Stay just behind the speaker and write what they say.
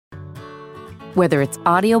Whether it's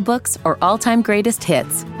audiobooks or all-time greatest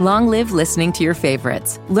hits, long live listening to your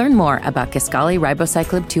favorites. Learn more about Kisqali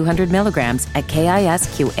Ribociclib 200 milligrams at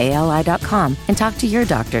KISQALI.com and talk to your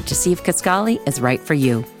doctor to see if Kisqali is right for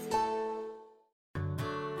you.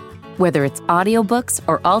 Whether it's audiobooks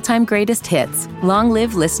or all-time greatest hits, long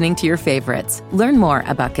live listening to your favorites. Learn more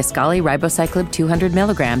about Kisqali Ribociclib 200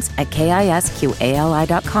 milligrams at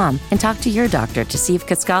KISQALI.com and talk to your doctor to see if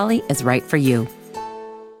Kisqali is right for you.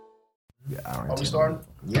 Are we starting?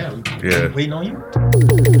 Yeah. Waiting on you?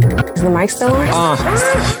 Is the mic still on?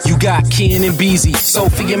 You got Ken and Beezy,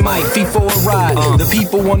 Sophie and Mike, feet for a ride. The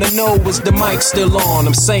people want to know, is the mic still on?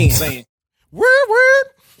 I'm saying. Word.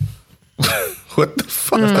 What the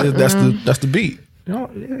fuck? That's the beat.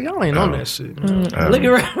 Y'all ain't on that shit. Look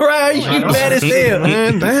at Ryan, you mad as hell.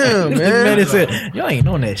 Man, damn, man. Mad as hell. Y'all ain't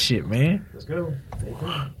on that shit, man. Let's go.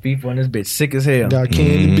 Beef on this bitch sick as hell. Got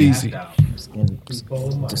Ken and Beezy.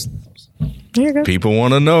 People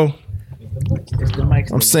want to know.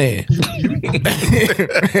 I'm saying.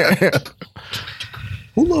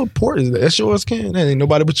 Who little port is that? That's yours, Ken? That ain't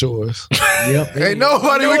nobody but yours. Yep. Ain't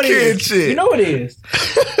nobody but Ken shit. You know it is.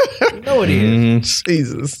 You know it is.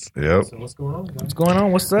 Jesus. Yep. So what's going on? What's going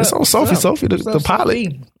on? What's up? It's on Sophie. Sophie, the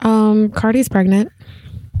pilot. Cardi's pregnant.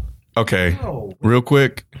 Okay. Real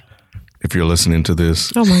quick, if you're listening to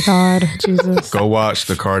this, Oh my God, Jesus. go watch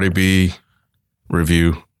the Cardi B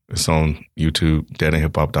review. It's on YouTube,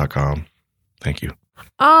 deadandhiphop.com. Thank you.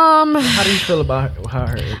 How do you feel about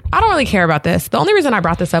her? I don't really care about this. The only reason I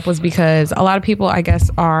brought this up was because a lot of people, I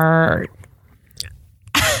guess, are...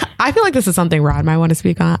 I feel like this is something Rod might want to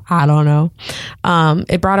speak on. I don't know.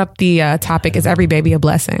 It brought up the topic, is every baby a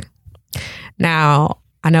blessing? Now,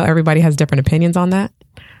 I know everybody has different opinions on that.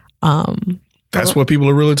 That's what people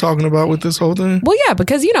are really talking about with this whole thing? Well, yeah,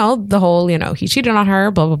 because, the whole, he cheated on her,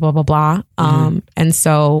 blah, blah, blah, blah, blah. And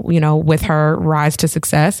so, with her rise to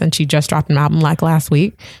success, and she just dropped an album like last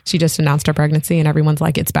week, she just announced her pregnancy and everyone's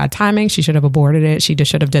like, it's bad timing. She should have aborted it. She just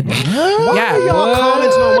should have did that. Yeah. Y'all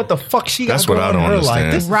commenting on what the fuck she got That's what I going don't in her life.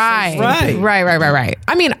 understand. This is Right.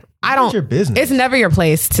 I mean, I don't. your business. It's never your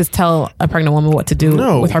place to tell a pregnant woman what to do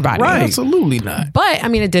with her body. Right. Absolutely not. But, I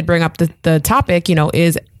mean, it did bring up the topic,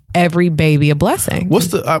 is every baby a blessing? What's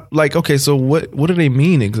the okay? So what do they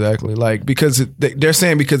mean exactly? Like, because they're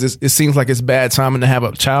saying because it seems like it's bad timing to have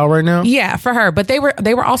a child right now. Yeah, for her. But they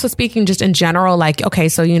were also speaking just in general. Like, okay,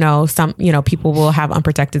 so some people will have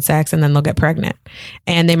unprotected sex and then they'll get pregnant,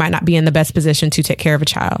 and they might not be in the best position to take care of a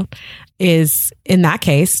child. Is in that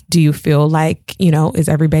case, do you feel like is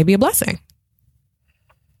every baby a blessing?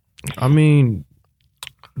 I mean,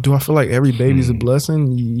 do I feel like every baby's a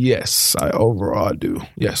blessing? Yes, I overall do.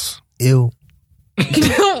 Yes. Ew.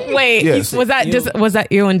 Wait, Yes. was that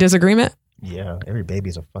you in disagreement? Yeah, every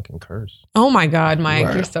baby's a fucking curse. Oh my God, Mike,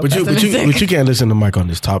 Right. you're so But pessimistic. you can't listen to Mike on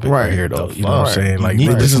this topic right here, though. You know what I'm saying? Like,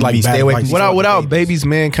 this is like Stay bad away advice. from Without babies,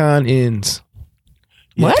 mankind ends.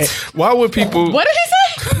 What? Why would people... What did he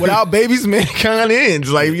say? Without babies, mankind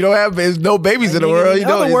ends. Like, you don't have no babies in the world. In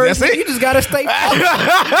other words, that's it. you just gotta stay fucking. You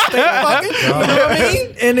know what I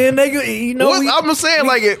mean? And then they go, I'm saying,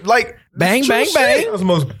 bang, bang, bang. That was the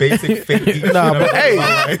most basic fake. Nah, but hey,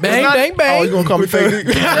 Bang, bang, bang. Oh, you gonna call me fake?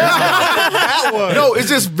 No, it's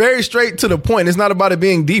just very straight to the point. It's not about it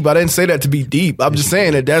being deep. I didn't say that to be deep. I'm just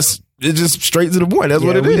saying it's just straight to the point. That's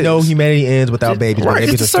what it is. We know humanity ends without babies. Right.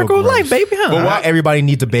 Babies It's the are still circle of gross. life, baby, huh? But why everybody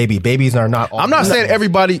needs a baby? Babies are not all. I'm not saying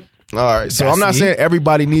everybody. All right, so I'm not saying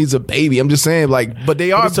everybody needs a baby. I'm just saying but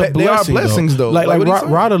they are blessings though. Like what are you saying?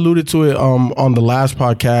 Rod alluded to it on the last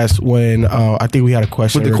podcast when I think we had a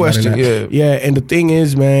question. With the question, yeah. And the thing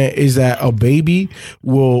is, man, is that a baby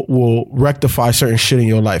will rectify certain shit in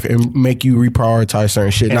your life and make you reprioritize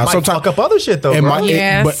certain shit. And now might sometimes fuck up other shit though. Bro.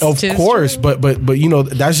 Yes, but of tis course, true. but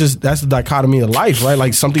that's the dichotomy of life, right?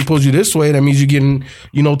 Like something pulls you this way, that means you're getting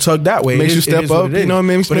tugged that way. Makes It you is- step it is what up, it is. you know what I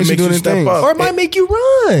mean? But it Makes you makes do you step anything. up. Or it might make you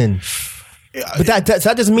run. But that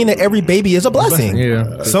doesn't mean that every baby is a blessing.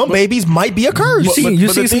 Yeah. Some babies might be a curse. But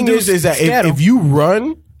the thing is that if you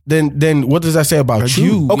run, then what does that say about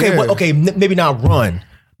you? Okay, maybe not run,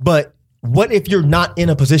 but what if you're not in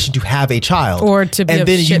a position to have a child Or to be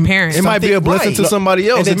a shit parent? It might be a blessing to somebody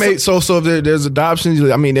else. It may so if there's adoptions.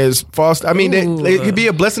 I mean, there's foster. I mean, it could be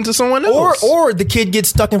a blessing to someone else. Or the kid gets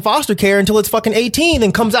stuck in foster care until it's fucking 18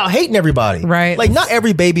 and comes out hating everybody. Right. Like not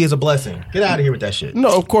every baby is a blessing. Get out of here with that shit.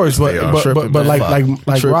 No, of course, but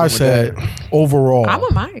like Raj said, overall, I'm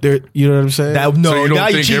a Mike. You know what I'm saying? So you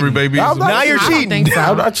don't think every baby is... Now you're I don't cheating. think so.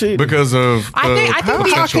 I'm not cheating Because of I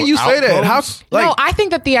think how can you say that? no, I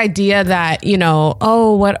think that the idea that, you know,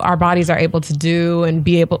 what our bodies are able to do and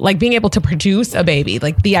being able to produce a baby.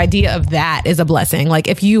 Like the idea of that is a blessing. Like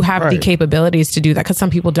if you have the capabilities to do that, because some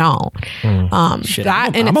people don't. Shit,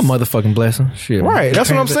 That I'm a motherfucking blessing. Shit. Right, that's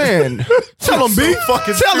what I'm saying. Tell him, B.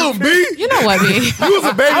 Tell him, B. You know what, B? You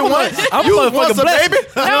was a baby once. I'm You a was once motherfucking a blessing. baby.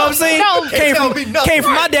 You know what I'm saying? No. Came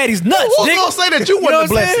from my daddy's nuts. Who's nigga. gonna say that you wasn't a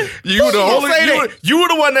blessing? You the only you were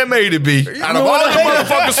the one that made it, B. Out of all the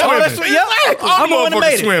motherfuckers swimming. I'm the one that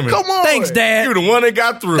made it. Swimming. Come on. Thanks, Dad. You the one that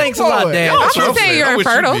got through. Thanks a lot, Dad. I'm not I'm saying you're with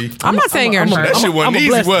you, infertile. B. I'm not saying you're That infertile. shit wasn't I'm a easy,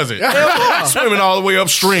 blessing. was it? Swimming all the way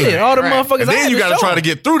upstream. Shit, all the motherfuckers. And I then had you to got to show try them. to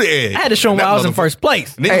get through the egg. I had to show them That why I was in motherfucker- first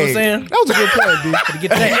place. You know what I'm saying? That was a good point, B. To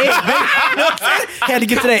get to that egg, baby. You know what I'm saying? Had to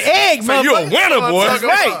get to that egg, So you a motherfucker. winner, boy. That's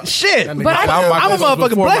right. Shit. But I'm a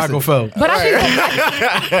motherfucking blessing. Michael Phelps. But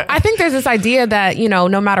I think there's this idea that, you know,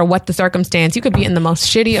 no matter what the circumstance, you could be in the most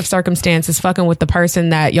shitty of circumstances fucking with the person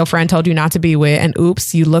that your friend told you not to be with, and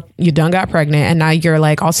oops, you done got pregnant, and now you're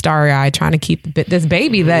like all starry-eyed trying to keep this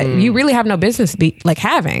baby that you really have no business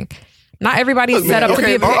having. Not everybody's set up to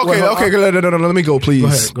be a baby. Okay. No, let me go,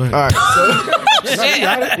 please. Go ahead. All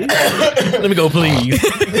right. Let me go, please.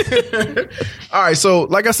 All right, so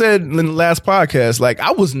like I said in the last podcast, like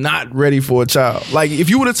I was not ready for a child. Like if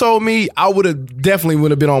you would have told me, I would have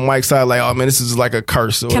been on Mike's side. Like, oh man, this is like a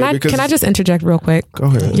curse. Or Can I just interject real quick? Go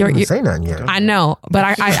ahead. You're- Say nothing yet. I know,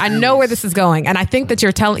 but I know where this is going, and I think that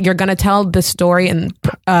you're going to tell the story in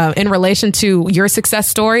relation to your success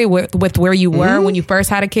story with where you were when you first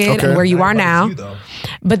had a kid and where you are now.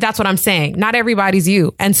 But that's what I'm saying. Not everybody's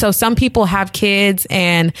you, and so some people have kids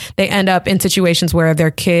and they end up in situations where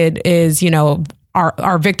their kid is, you know,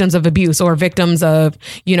 are victims of abuse or victims of,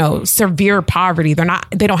 you know, severe poverty.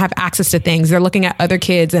 They don't have access to things. They're looking at other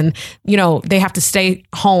kids and, you know, they have to stay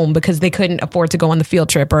home because they couldn't afford to go on the field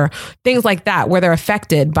trip or things like that, where they're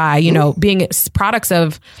affected by, you know, being products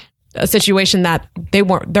of a situation that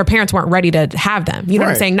their parents weren't ready to have them. You know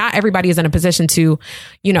what I'm saying? Not everybody is in a position to,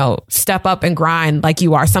 you know, step up and grind like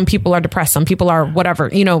you are. Some people are depressed. Some people are whatever,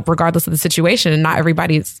 you know, regardless of the situation. And not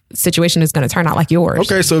everybody's situation is going to turn out like yours.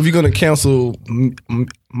 Okay, so if you're going to cancel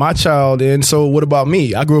my child, and so what about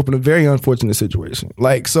me? I grew up in a very unfortunate situation.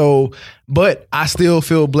 Like, so, but I still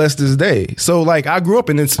feel blessed this day. So like I grew up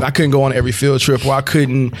in this, I couldn't go on every field trip, or I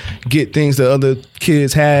couldn't get things that other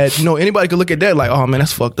kids had. You know, anybody could look at that like, oh man,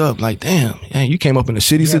 that's fucked up. Like, damn, you came up in a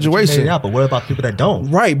shitty situation. Yeah, but what about people that don't?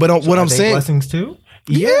 Right, but what I'm Are they saying, blessings too?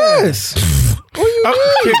 yes. Wait,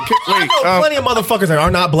 Plenty of motherfuckers that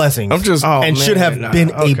are not blessings. I'm just and should have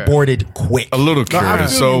been aborted quick. a little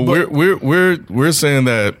curious. So we're saying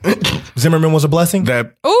that Zimmerman was a blessing.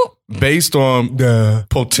 that Ooh, based on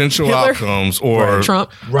potential Hitler. outcomes or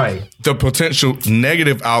Trump. Right. the potential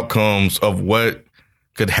negative outcomes of what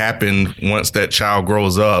could happen once that child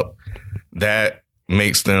grows up, that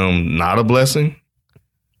makes them not a blessing.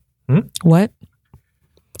 What?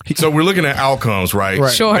 So we're looking at outcomes,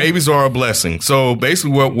 right? Sure. Babies are a blessing. So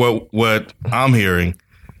basically what I'm hearing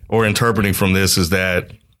or interpreting from this is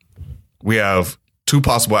that we have two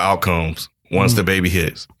possible outcomes once the baby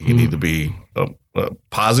hits. You can either be a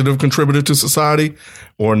positive contributor to society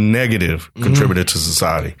or negative contributor to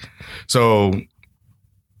society. So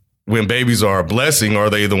when babies are a blessing, are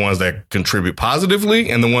they the ones that contribute positively,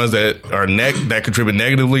 and the ones that are that contribute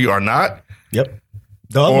negatively are not? Yep.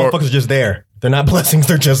 The other motherfuckers are just there. They're not blessings.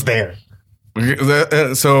 They're just there.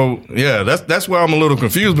 So yeah, that's where I'm a little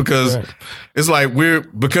confused, because it's like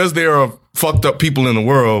because there are fucked up people in the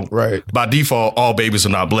world. Right. By default, all babies are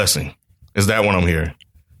not blessing. Is that what I'm hearing?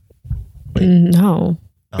 No.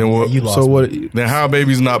 Then what? You lost So me. what? Then how are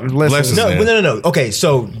babies not blessings? No, then? no. Okay,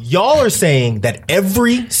 so y'all are saying that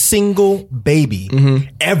every single baby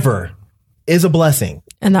ever is a blessing.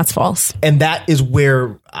 And that's false. And that is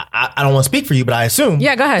where I don't want to speak for you, but I assume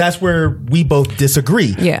Yeah, go ahead. that's where we both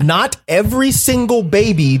disagree. Yeah. Not every single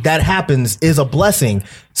baby that happens is a blessing.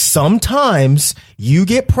 Sometimes you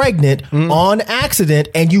get pregnant on accident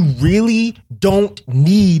and you really don't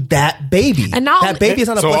need that baby. And not that baby is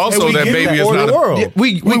not a So blessing. also And we that get baby that is for not the a- world. Yeah,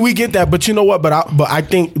 we get that, but you know what? But I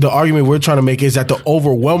think the argument we're trying to make is that the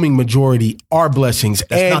overwhelming majority are blessings.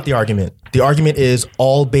 That's not the argument. The argument is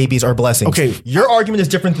all babies are blessings. Okay. Your argument is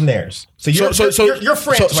different than theirs. So you're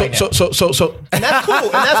friends right now. So And that's cool.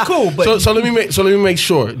 And that's cool. But let me make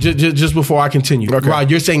sure. Just before I continue, Rod,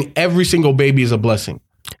 you're saying every single baby is a blessing.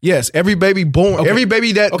 Yes, every baby born, every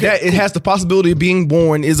baby that it has the possibility of being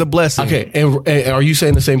born is a blessing. Okay, and are you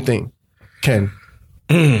saying the same thing, Ken?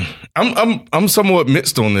 I'm somewhat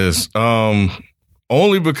mixed on this.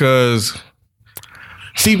 Only because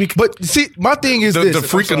But my thing is the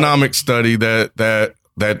this: Freakonomics study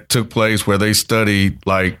that took place, where they studied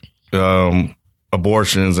like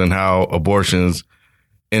abortions and how abortions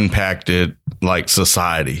impacted like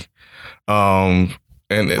society. And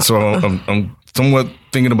so I'm somewhat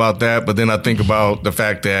thinking about that, but then I think about the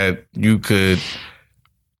fact that you could,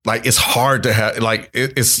 like, it's hard to have, like,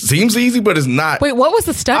 it seems easy, but it's not. Wait, what was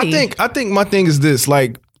the study? I think my thing is this,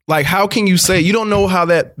 like how can you say you don't know how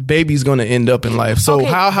that baby's going to end up in life? So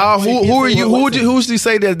who are you? Who's to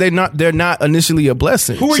say that they're not initially a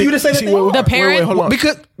blessing? Who are you to say that they are? The parent? hold on.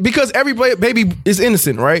 Because every baby is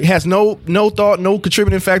innocent, right? Has no thought, no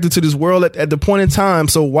contributing factor to this world at the point in time.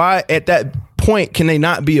 So why at that point can they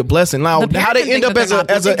not be a blessing? Now, how they end up as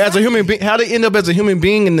a human being? How they end up as a human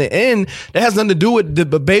being in the end? That has nothing to do with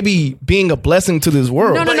the baby being a blessing to this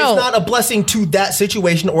world. No. It's not a blessing to that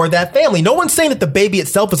situation or that family. No one's saying that the baby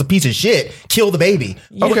itself is a piece of shit. Kill the baby.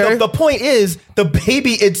 Okay. The point is the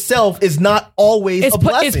baby itself is not always a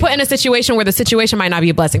blessing. It's put in a situation where the situation might not be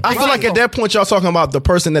a blessing. I feel like at that point y'all talking about the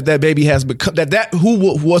person that baby has become, that who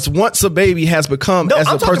was once a baby has become as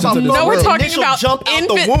I'm a talking person about to this No, we're world. talking Initial about jump out the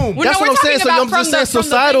infant. womb. That's what I'm saying. So I'm just saying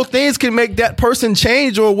societal things can make that person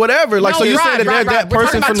change or whatever. Like, so you're saying that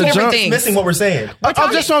person from the jump. things. Missing what we're saying.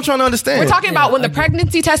 I'm just trying to understand. We're talking about when the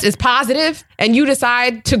pregnancy test is positive and you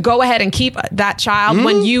decide to go ahead and keep that child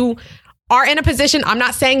when you are in a position. I'm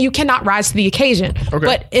not saying you cannot rise to the occasion,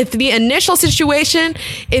 but if the initial situation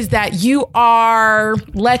is that you are,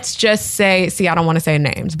 let's just say, I don't want to say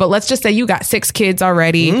names, but let's just say you got 6 kids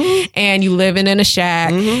already and you living in a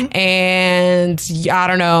shack and I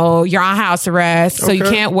don't know, you're on house arrest, so you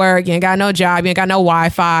can't work, you ain't got no job, you ain't got no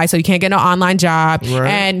Wi-Fi, so you can't get no online job,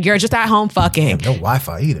 and you're just at home fucking. No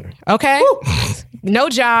Wi-Fi either. Okay. No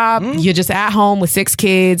job. You're just at home with 6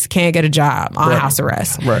 kids. Can't get a job on house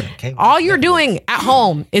arrest. Right. All you're doing at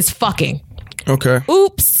home is fucking. Okay.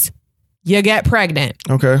 Oops. You get pregnant.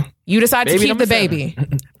 Okay. You decide to keep the baby.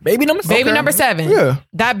 Baby number 7. Baby number 7. Yeah.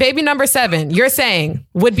 That baby number 7, you're saying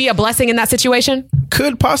would be a blessing in that situation?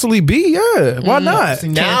 Could possibly be. Yeah. Why not?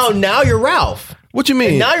 Now you're Ralph. What you mean?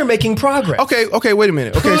 And now you're making progress. Okay. Wait a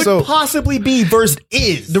minute. Okay. Could So possibly be versus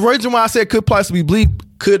is. the reason why I said could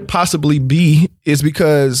possibly be is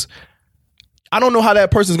because I don't know how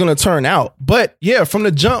that person's going to turn out. But yeah, from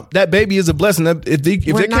the jump, that baby is a blessing. If they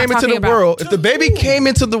came into the world, if the baby came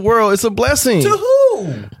into the world, it's a blessing. To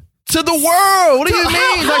who? To the world. What do you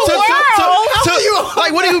mean?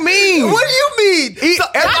 Like, what do you mean? What do you mean? If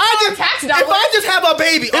I just have a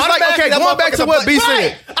baby, It's like, okay, going back to what B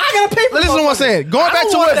said. I gotta pay for Listen to what I'm saying. Going back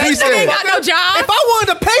to what B said. ain't got no job. If I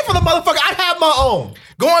wanted to pay for the motherfucker, I'd have my own.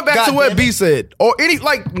 Going back God to what damn B it. said, or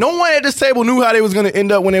no one at this table knew how they was going to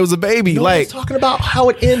end up when they was a baby. No one's talking about how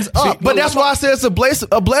it ends up. But that's why I said it's a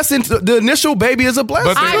blessing. The initial baby is a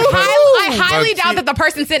blessing. I highly doubt that the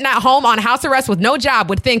person sitting at home on house arrest with no job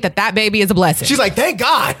would think that baby is a blessing. She's like, thank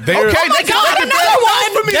God. Okay, they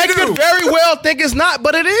could very well think it's not,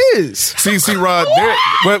 but it is. See, Rod,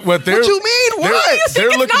 what you mean? What? They're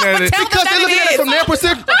looking at it Because they're looking at it from their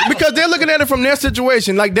perspective. Because they're looking at it from their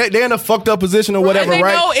situation. Like they're in a fucked up position or whatever, And they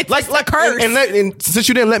right? know it's a curse. And since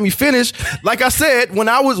you didn't let me finish, like I said, when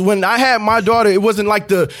I had my daughter, it wasn't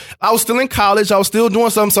like I was still in college. I was still doing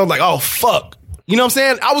something. So I was like, oh fuck. You know what I'm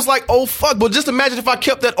saying? I was like, oh fuck. But just imagine if I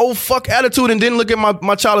kept that oh fuck attitude and didn't look at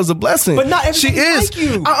my child as a blessing. But not everybody she is. like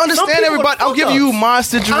you. I understand everybody. I'm giving you my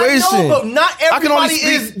situation. I know, but not everybody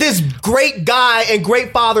is this great guy and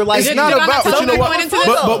great father. Like It's not about. But But you know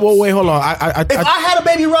what? But wait, hold on. If I had a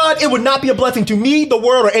baby Rod, it would not be a blessing to me, the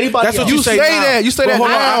world, or anybody That's else. what You say that. You say that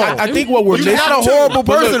Hold on. now. I think what we're You're missing. not a horrible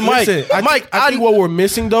But look, person, Mike. listen, Mike, I think what we're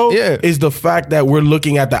missing though is the fact that we're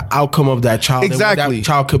looking at the outcome of that child. And Exactly. what that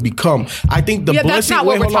child could become. I think the Yeah, blessing. that's not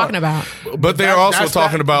what wait, we're hold on. talking about. But they're also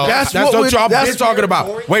talking about. That's what y'all been that's- talking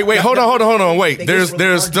about. Wait, hold on. Wait, there's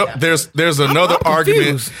another I'm argument.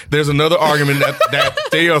 confused. There's another argument that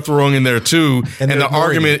they are throwing in there too, and they're the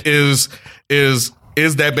ignoring argument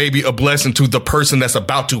is that baby a blessing to the person that's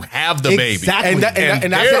about to have the baby? Exactly. And that's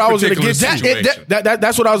their what I was going to particular get to. situation.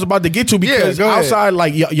 That's what I was about to get to because go ahead. outside,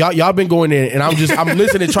 like y'all been going in, and I'm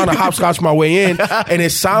listening, trying to hopscotch my way in, and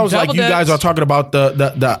it sounds like Double you guys dutch. are talking about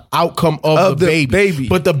the outcome of the baby,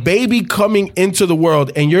 but the baby coming into the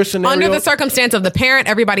world and your scenario Under the circumstance of the parent,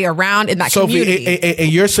 everybody around in that community. in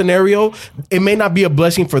your scenario, it may not be a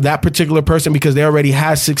blessing for that particular person because they already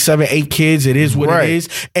has 6, 7, 8 kids. It is what Right. it is,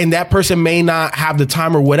 and that person may not have the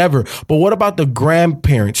time or whatever. But what about the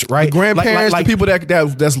grandparents, right? grandparents, Like the people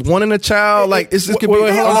that's wanting a child. Like it's just could be.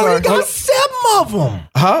 wait, hold on, I'm sorry. You got 7 of them.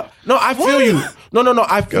 Huh? No, I feel you. No,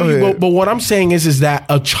 I feel you. ahead. But what I'm saying is that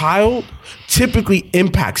a child typically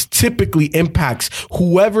impacts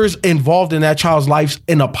whoever's involved in that child's life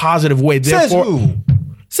in a positive way. Says Therefore, who?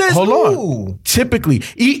 Says Hold who? on. Typically,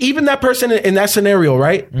 even that person in that scenario,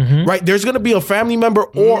 right? Mm-hmm. Right. There's going to be a family member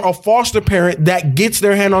or a foster parent that gets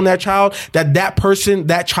their hand on that child. That person,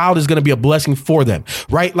 that child is going to be a blessing for them,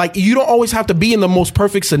 right? Like you don't always have to be in the most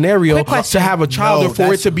perfect scenario to have a child or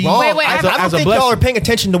for it to be. Wait, as I don't think y'all are paying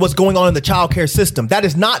attention to what's going on in the child care system. That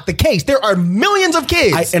is not the case. There are millions of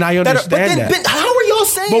kids, I understand that. But how are y'all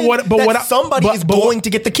saying somebody is going to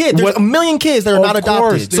get the kid? There's a million kids that are not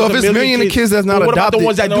adopted. So if it's a million kids that's not what about adopted, the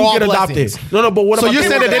ones that do get adopted? No, but what So about you're the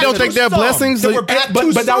saying ones that they don't think they're blessings? But that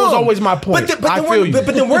was always my point. I feel you. But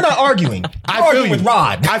then we're not arguing. I feel you with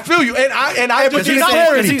Rod. I feel you, and I but just you're need not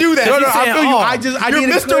clarity. supposed to do that. No, You're I saying, feel you. oh, I you're need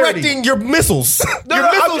misdirecting your missiles.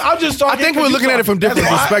 I'm just I think we're looking at it from different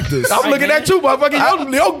perspectives. I'm looking at you,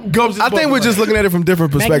 motherfucker. Yo, gums. I think we're just looking at it from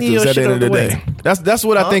different perspectives at the end of the day. That's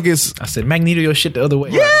what I think is. I said Magneto your shit the other way.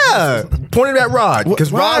 Yeah, pointed at Rod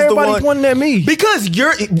because Why Rod's the everybody one pointing at me? because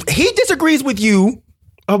he disagrees with you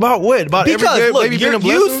About what? About because every look, baby being a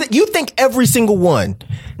blessing? you think every single one.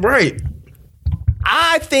 Right.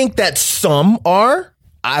 I think that some are.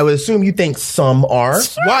 I would assume you think some are.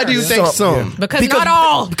 Why do you think some? Because not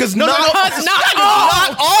all. Because not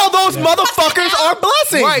all those motherfuckers are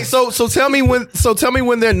blessings. Right. So tell me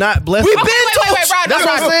when they're not blessed. We've Okay, been wait, Rod. That's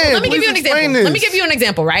what I'm saying. Let me give you an Please explain example. this. Let me give you an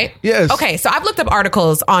example, right? Yes. Okay, so I've looked up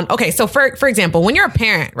articles on, so for example, when you're a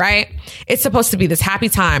parent, right, it's supposed to be this happy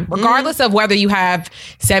time, regardless of whether you have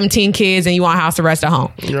 17 kids and you want house arrest at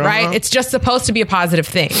home, right? It's just supposed to be a positive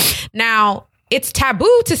thing. Now, it's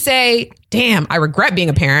taboo to say, damn, I regret being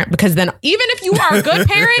a parent, because then even if you are a good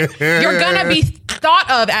parent, you're gonna be thought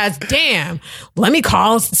of as, damn, let me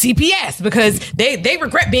call CPS because they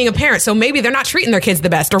regret being a parent. So maybe they're not treating their kids the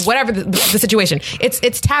best or whatever the situation.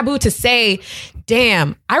 It's taboo to say,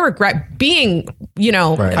 damn, I regret being,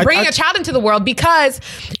 bringing a child into the world, because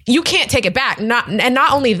you can't take it back. Not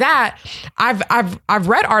only that, I've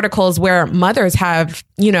read articles where mothers have,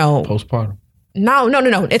 postpartum. No.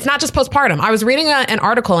 It's not just postpartum. I was reading an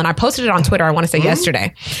article and I posted it on Twitter, I want to say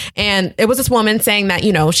yesterday. And it was this woman saying that,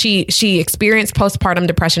 she experienced postpartum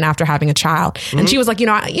depression after having a child. And she was like,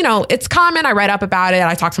 it's common. I read up about it.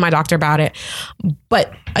 I talked to my doctor about it.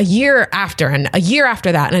 But a year after, and a year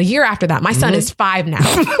after that, and a year after that, my son is 5 now.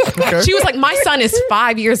 She was like, my son is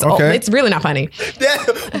 5 years old. It's really not funny.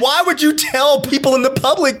 Why would you tell people in the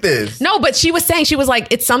public this? No, but she was like,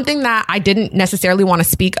 it's something that I didn't necessarily want to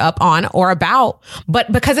speak up on or about.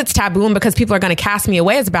 But because it's taboo and because people are going to cast me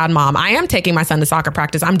away as a bad mom, I am taking my son to soccer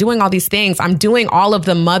practice. I'm doing all these things. I'm doing all of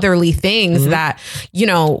the motherly things that,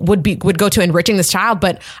 would go to enriching this child.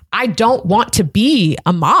 But I don't want to be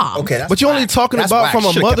a mom. Okay, but you're only talking about from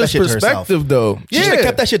a mother's perspective, though. She should have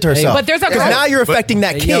kept that shit to herself. But there's a now you're affecting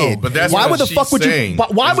that kid. but that's why what would the she's fuck would saying, you?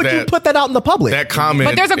 Why would you put that out in the public? That comment.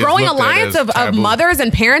 But there's a is growing looked at alliance as of taboo. mothers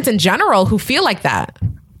and parents in general who feel like that.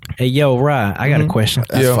 Hey, yo, Rod, I got a question.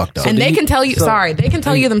 That's fucked up. And they can tell you, they can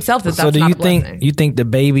tell you themselves that So that's do not you a blessing. you think the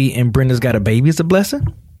baby and Brenda's got a baby is a blessing?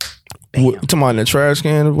 Talking about in the trash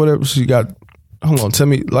can or whatever she got. Hold on, tell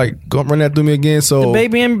me, go run that through me again. So The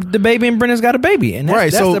baby and Brenda's got a baby, and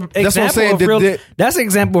Right, so that's what I'm saying. That's an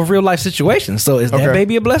example of real life situations. So is that Okay.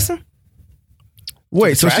 baby a blessing?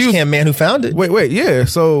 wait, so Trash she was can man who found it. wait, yeah.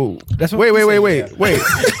 So That's what wait. we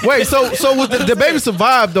So was the baby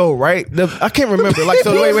survived though, right? I can't remember. Wait.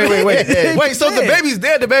 So the baby's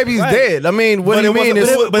dead. The baby's dead. I mean, what do you mean?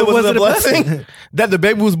 But was it a blessing? That the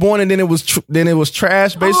baby was born and then it was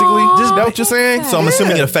trash, basically. Is that what you're saying? So I'm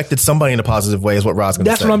assuming it affected somebody in a positive way. Is what Rod's going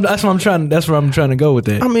to say. That's where I'm trying to go with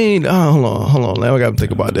it. I mean, hold on. Now I got to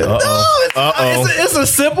think about that. It's a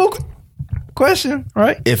simple question,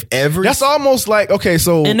 right? If every That's almost like okay.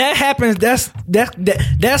 So And that happens.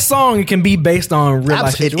 That song can be based on real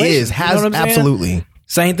life it situations. is You know what I'm saying? absolutely.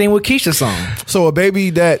 Same thing with Keisha's song. so a baby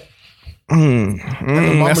that.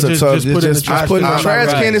 That's a tough. Just put in the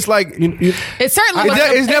trash can. It's like It certainly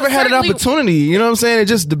it's never had an opportunity. You know what I'm saying?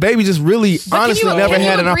 The baby just really honestly never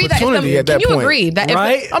had an opportunity at that point. Can you agree that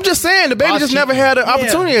Right? I'm just saying the baby just never had an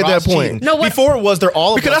opportunity at that point. No, what- Before it was they're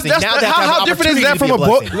all a Because blessing. Now they have how an different is that from opportunity to be a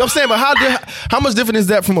abortion? blessing. I'm saying, but how much different is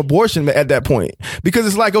that from abortion at that point? Because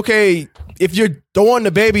it's like, okay, if you're throwing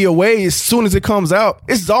the baby away as soon as it comes out,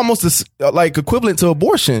 it's almost like equivalent to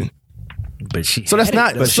abortion. But she So that's had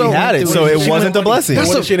not. it, But she had it, so it wasn't a blessing.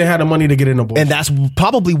 What if she didn't have the money to get an abortion? And that's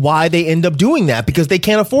probably why they end up doing that, because they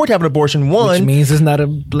can't afford to have an abortion. which One, means it's not a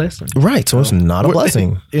blessing. right? So it's not a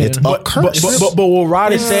blessing. It's a curse. But what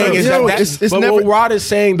Rod is saying is that it's but never- what Rod is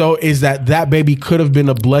saying though is that baby could have been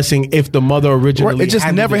a blessing if the mother originally. It just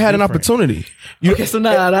handled never it had an different. opportunity. Okay, so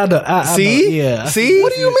now I See? yeah. See?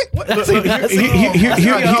 What do you mean? Because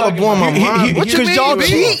y'all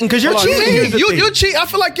cheating. Because you're cheating. You cheat. I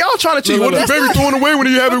feel like y'all trying to cheat. Look, the baby thrown away when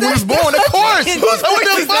it's born. Of course. Whose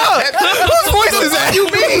voice is that? You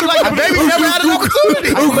mean like the baby never had an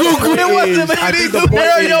opportunity?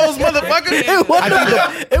 Mario's motherfucker.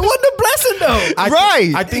 It wasn't a blessing though.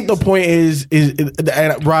 I think the point is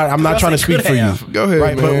and Rod, I'm not trying to speak for you. Go ahead,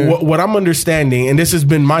 right? man. But what I'm understanding, and this has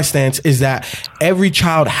been my stance, is that every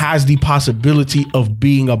child has the possibility of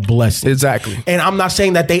being a blessing. Exactly. And I'm not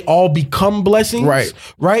saying that they all become blessings.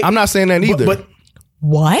 Right. I'm not saying that either. But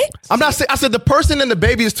What? I'm not saying. I said the person and the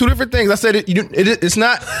baby is two different things. I said it's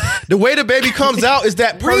not the way the baby comes out is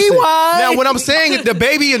that person. Rewind. Now, when I'm saying the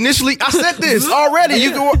baby initially, I said this already.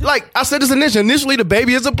 You go I said this initially. Initially, the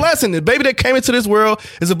baby is a blessing. The baby that came into this world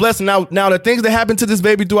is a blessing. Now the things that happen to this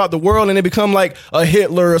baby throughout the world and they become like a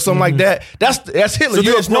Hitler or something like that. That's Hitler. So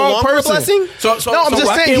You're a there's no wrong longer a person. blessing? So No, I'm just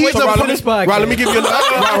I saying can't he's wait a to pro- this podcast. Right, let me give you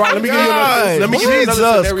another Jesus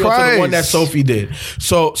scenario to the one Christ. that Sophie did.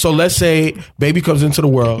 So let's say baby comes into the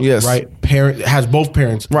world. Yes. Right. Parent has both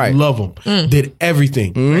parents. Right. Love them. Did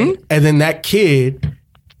everything. And then that kid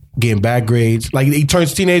getting bad grades. Like he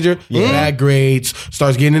turns teenager, bad grades,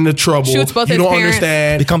 starts getting into trouble. Shoots both you his don't parents.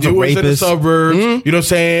 understand. Becomes a You was in the rapist. suburbs. You know what I'm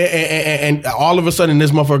saying? And all of a sudden,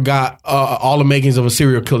 this motherfucker got all the makings of a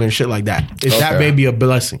serial killer and shit like that. Is that baby a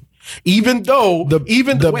blessing? Even though the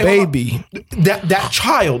baby, that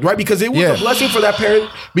child, right? Because it was Yeah. a blessing for that parent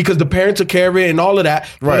because the parents took care of it and all of that.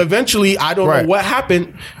 But Right. eventually, I don't know what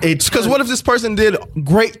happened. It's because what if this person did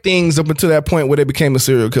great things up until that point where they became a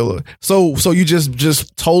serial killer? So you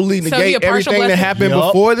just totally he a negate partial everything that blessing? happened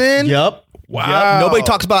before then? Yep. Wow. Nobody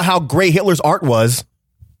talks about how great Hitler's art was.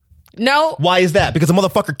 No. Why is that? Because the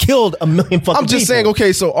motherfucker killed a million fucking I'm just saying, people.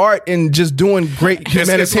 okay, so art and just doing great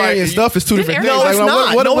humanitarian like- stuff is two different things. No, it's Like,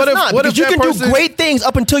 not. what no, if- it's not. what if Because you that can person- do great things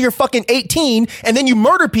up until you're fucking 18, and then you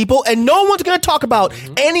murder people, and no one's going to talk about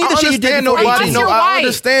any of the I shit you did understand before nobody. 18. No, you're I white.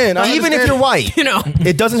 understand. I Even if understand. you're white, You know.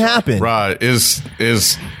 it doesn't happen. Rod, is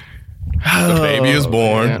the baby is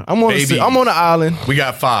born. Man, I'm on an island. We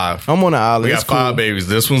got 5. I'm on an island. We It's got 5 cool. babies.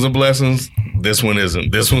 This one's a blessing. This one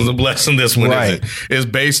isn't. This one's a blessing. This one Right. isn't. It's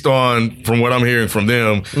based on, from what I'm hearing from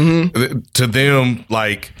them, to them,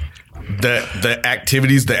 like the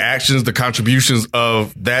activities, the actions, the contributions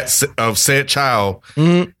of said child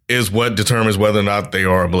is what determines whether or not they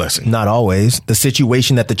are a blessing. Not always. The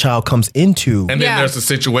situation that the child comes into. And then Yeah. there's the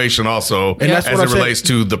situation also that's as what it I said. relates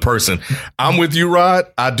to the person. I'm with you, Rod.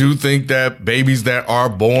 I do think that babies that are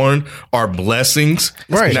born are blessings.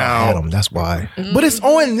 Right. Had Now, 'em, that's why. But it's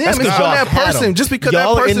on them. That's It's because on y'all that had 'em. person. Just because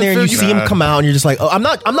y'all that are person in there and you feels see him come out and you're just like, oh, I'm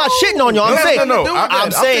not shitting on y'all. I'm It has saying, nothing to do with I'm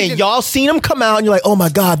that. saying thinking- y'all seen him come out and you're like, oh my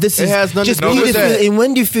God, this is has nothing just to do with beautiful that. and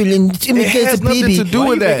wonderful and It has nothing to do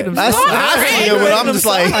with that. I see it, but I'm just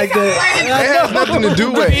like It has nothing to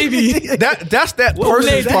do with it. That's that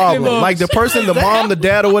person's problem. Like the person, the mom, the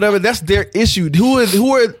dad, or whatever. That's their issue.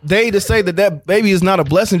 Who are they to say that baby is not a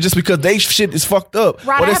blessing just because they shit is fucked up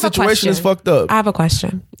Rod, or I their have a situation is question. fucked up? I have a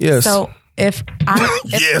question. Yes. So if I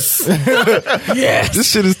yes. This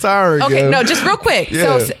shit is tiring. okay, yo. no, just real quick.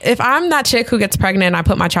 Yeah. So if I'm that chick who gets pregnant and I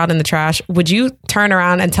put my child in the trash, would you turn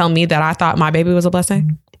around and tell me that I thought my baby was a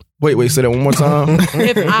blessing? Wait, say that one more time.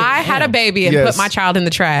 If I had a baby and Yes. put my child in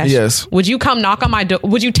the trash, Yes. would you come knock on my door?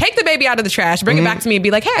 Would you take the baby out of the trash, bring it back to me, and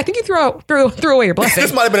be like, "Hey, I think you threw away your blessing"?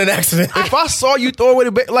 this might have been an accident. If I saw you throw away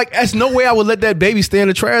the baby, like there's no way I would let that baby stay in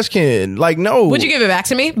the trash can. Like no. Would you give it back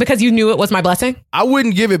to me because you knew it was my blessing? I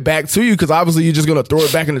wouldn't give it back to you because obviously you're just gonna throw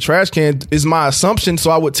it back in the trash can. Is my assumption.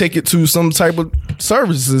 So I would take it to some type of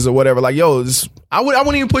services or whatever. Like yo, I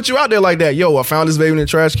wouldn't even put you out there like that. Yo, I found this baby in the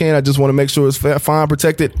trash can. I just want to make sure it's fine,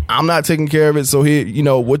 protected. I'm not taking care of it. So here,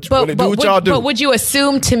 what do what y'all do? But would you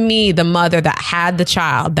assume to me, the mother that had the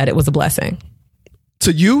child, that it was a blessing?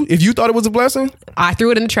 To you, if you thought it was a blessing, I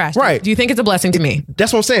threw it in the trash. Right. Do you think it's a blessing to me?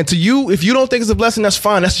 that's what I'm saying. To you, if you don't think it's a blessing, that's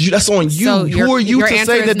fine. That's you. That's on you. So Who are you your to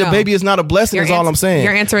answer say is that the no. baby is not a blessing? Is all I'm saying.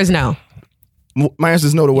 Your answer is no. My answer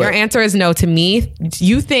is no to what? Your answer is no to me.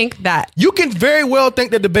 You think that You can very well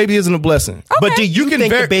think that the baby isn't a blessing. But do you can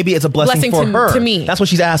think the baby is a blessing, Blessing for her? to me. That's what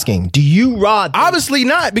she's asking. Do you, Rod? Obviously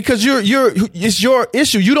not, because it's your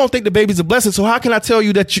issue. You don't think the baby's a blessing, so how can I tell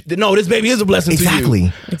you that no, this baby is a blessing to you?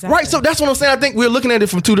 Exactly. Right. So that's what I'm saying. I think we're looking at it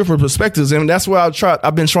from two different perspectives, and that's what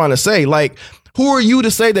I've been trying to say. Like, who are you to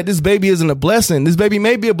say that this baby isn't a blessing? This baby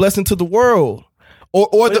may be a blessing to the world,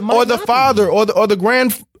 or the father, or the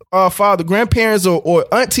grandfather, grandparents, or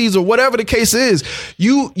aunties, or whatever the case is.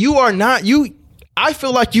 You are not you. I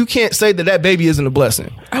feel like you can't say that baby isn't a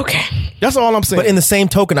blessing. okay. That's all I'm saying. But in the same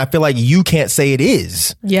token, I feel like you can't say it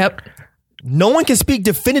is. Yep. No one can speak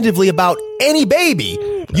definitively about any baby.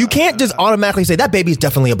 You can't just automatically say that baby is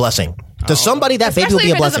definitely a blessing. To somebody, that baby will Especially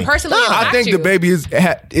be a if it doesn't blessing. personally Nah. impact I think you. the baby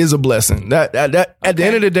is a blessing. That at the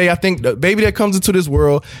end of the day, I think the baby that comes into this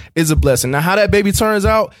world is a blessing. Now, how that baby turns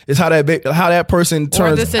out is how that person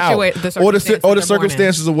turns the out, or the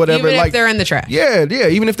circumstances or whatever. Even like if they're in the trash. Yeah,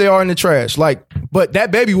 even if they are in the trash. Like, but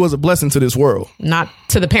that baby was a blessing to this world. Not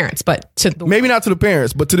to the parents, but to the Maybe not to the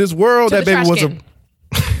parents, but to this world, to that the baby trash was can.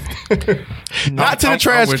 not to the I'm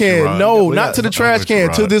trash with you, can. Rod. No, Yeah, not to the I'm trash with you,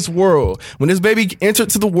 can. To Rod. this world. When this baby entered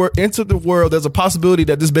the world, there's a possibility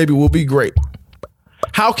that this baby will be great.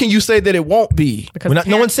 How can you say that it won't be? because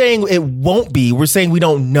No one's saying it won't be. We're saying we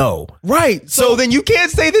don't know. Right. So then you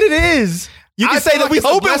can't say that it is. You can I say feel that like we it's a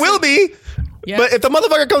hope it blessing. will be. Yeah. But if the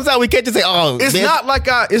motherfucker comes out, we can't just say, "Oh, It's man. not like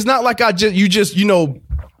I just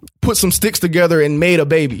put some sticks together and made a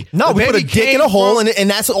baby. No, The we put a baby dick in came a hole, from- and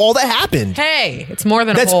that's all that happened. Hey, it's more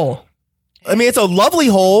than a That's- hole. I mean, it's a lovely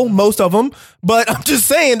hole, most of them, but I'm just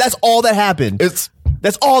saying that's all that happened.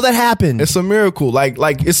 That's all that happened. It's a miracle. Like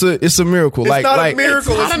it's a miracle. It's not a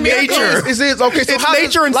miracle. It's miracle. nature. Okay, so It's how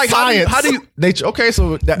nature and science. How do you nature? Okay,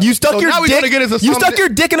 so You stuck your now we're dick. gonna get into You stuck something- your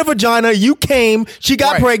dick in a vagina. You came. She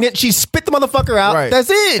got Right. pregnant. She spit the motherfucker out. Right. That's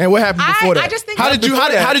it. And what happened before that? I just think how did you before how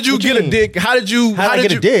did that, you what you get a mean? dick? How did you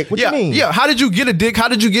get a dick? What you yeah, mean? Yeah, how did you get a dick? How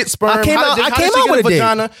did you get sperm? I came How out- did- I how came did you out get with a dick.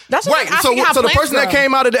 vagina? That's what I'm right. asking how So the plants person that grow.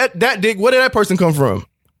 came out of that dick, where did that person come from?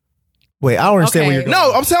 Wait, I don't understand Okay. where you're going.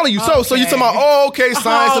 No, I'm telling you. So you Okay. talking about okay,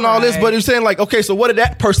 science and all this, Alright. but you're saying like okay, so where did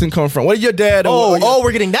that person come from? Where did your dad?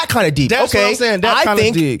 We're getting that kind of deep. That's okay, what I'm saying, that I kind of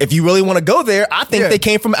think deep. if you really want to go there, I think Yeah. they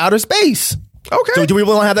came from outer space. Okay. So do we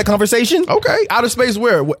want to have that conversation? Okay, outer space.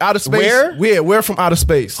 Where? Outer space. Where? Where from outer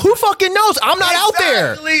space? Who fucking knows? I'm not out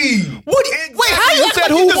there. Exactly. What? Wait, how you You said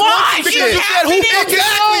said who? who? Why? Because you said who?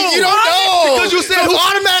 Exactly. You don't know. Because you said who?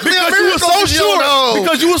 automatically Because a you were miracle so if you don't sure. know.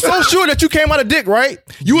 Because you were so sure that you came out of dick, right?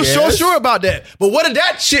 You were so Yes. sure about that. But where did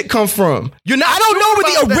that shit come from? You're not. I don't know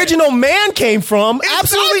where about the that. original man came from.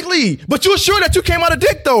 Absolutely. But you were sure that you came out of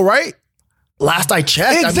dick, though, right? Last I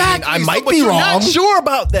checked, Exactly. I might But be you're wrong. not sure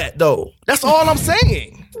about that, though. That's all I'm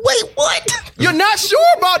saying. Wait, what? You're not sure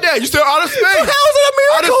about that. You said outer space. How is it a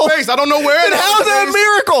miracle? Outer space. I don't know where. Then in how is outer it a space.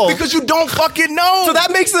 miracle? Because you don't fucking know. So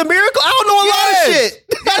that makes it a miracle? I don't know a lot of Yes. shit.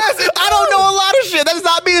 Yes, it I don't know a lot of shit. That does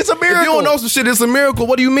not mean it's a miracle. If you don't know some shit, it's a miracle.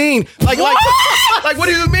 What do you mean? Like, what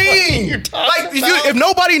do you mean? Like, if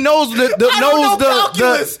nobody knows I don't know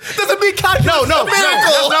calculus. Doesn't mean calculus No, is a miracle.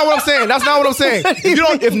 that's not what I'm saying. That's not what I'm saying.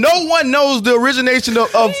 If no one knows the origination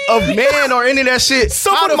of man or any of that shit,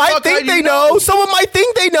 how Someone the might fuck think how they you know. Someone might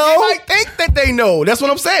think they They know. might think that they know. That's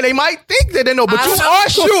what I'm saying. They might think that they know, but I you don't know. are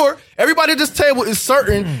sure. Everybody at this table is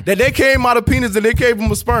certain that they came out of penis and they came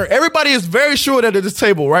from a sperm. Everybody is very sure that at this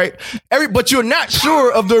table, right? But you're not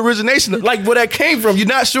sure of the origination, like where that came from. You're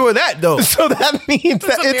not sure of that though. So that means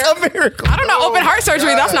that it's a miracle. I don't know. Open heart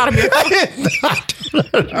surgery. That's not a miracle.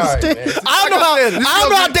 I don't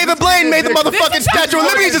know how David Blaine made the motherfucking Statue of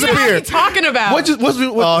Liberty What are disappear. you talking about? What's say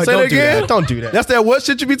that don't do again? that. Don't do that. That's that what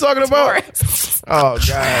shit you be talking about? Taurus. Oh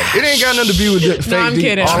god, it ain't got nothing to do with fake No, I'm deep.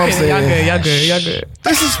 kidding. All I'm I'm kidding. Y'all saying, good. Y'all good. Y'all good.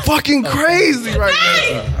 this is fucking crazy right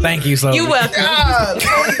now. Thank you so You much. welcome.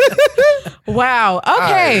 Wow.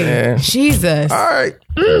 Okay. man. Jesus. All right.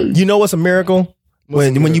 You know what's a miracle?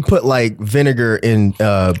 When you put like vinegar in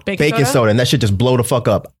baking soda and that shit just blow the fuck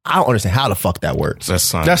up. I don't understand how the fuck that works. That's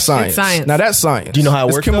science. That's science. It's science. Now that's science. Do you know how it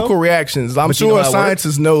It's works, chemical though? reactions. I'm But you know sure how a it works?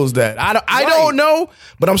 scientist knows that. I don't know,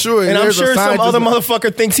 but I'm sure. And I'm there's a sure some scientist other that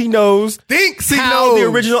motherfucker thinks he knows thinks he how knows the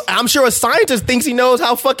original. I'm sure a scientist thinks he knows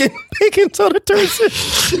how fucking baking soda turns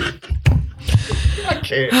it.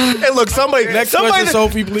 Hey, look, somebody in the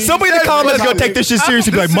comments is gonna take this shit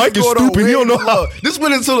seriously. Be like, Mike is stupid. He don't know how. This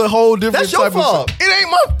went into a whole different. That's your type fault. Of, it ain't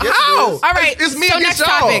my how. All right. It's me So against next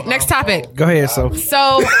y'all. topic. Next topic. Go ahead, so.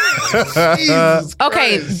 So, Jesus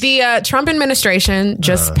okay, Christ. the Trump administration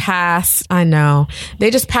just passed. I know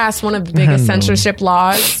they just passed one of the biggest censorship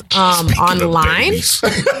laws online.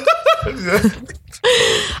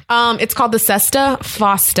 It's called the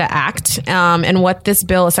SESTA-FOSTA Act, and what this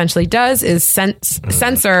bill essentially does is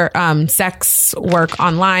censor sex work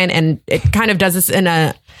online, and it kind of does this in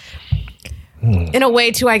a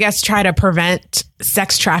way to, I guess, try to prevent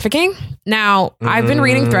sex trafficking. Now, I've been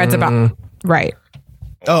reading threads about right.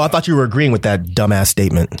 Oh, I thought you were agreeing with that dumbass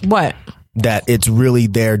statement What? that it's really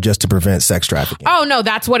there just to prevent sex trafficking. Oh no,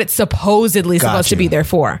 that's what it's supposedly supposed to Gotcha. be there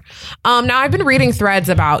for. Now I've been reading threads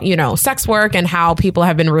about, sex work and how people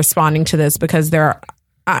have been responding to this because there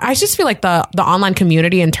I just feel like the online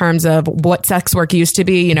community, in terms of what sex work used to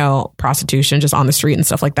be, prostitution just on the street and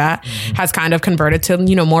stuff like that, has kind of converted to,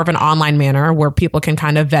 more of an online manner where people can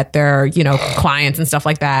kind of vet their, clients and stuff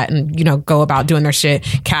like that and, go about doing their shit,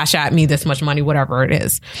 cash at me this much money, whatever it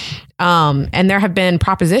is. And there have been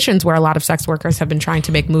propositions where a lot of sex workers have been trying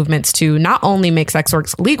to make movements to not only make sex work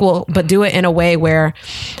legal, but do it in a way where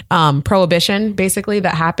prohibition, basically,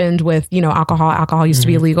 that happened with, alcohol used to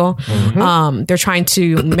be illegal. They're trying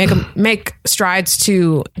to make strides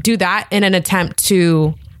to do that in an attempt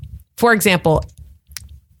to, for example,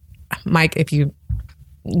 Mike, if you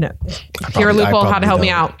hear a loophole, how to help me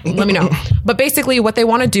out, let me know. But basically what they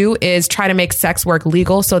want to do is try to make sex work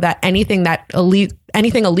legal so that anything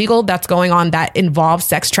illegal that's going on that involves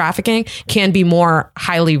sex trafficking can be more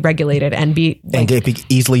highly regulated and be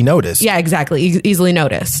easily noticed. Yeah, exactly. Easily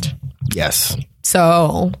noticed. Yes.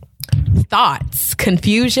 So thoughts,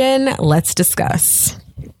 confusion, let's discuss.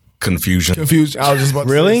 Confusion. I was just about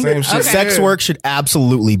to Really? say the same shit. Sex work should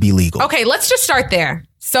absolutely be legal. Okay, let's just start there.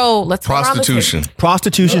 So let's Prostitution.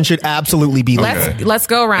 Prostitution should absolutely be legal. Let's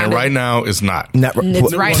go around. And it. right now, it's not.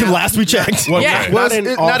 It's right now. Last we checked. Well, Yeah. not in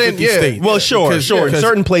all 50 states. Well, sure. In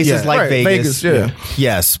certain places like Right, Vegas. yeah.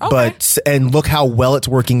 Yes, Okay. and look how well it's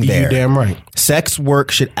working there. You're damn right. Sex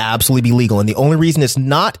work should absolutely be legal. And the only reason it's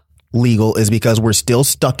not legal is because we're still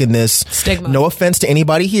stuck in this Stigma. No offense to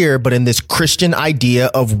anybody here, but in this Christian idea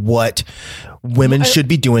of what women should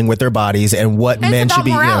be doing with their bodies and what It's men about should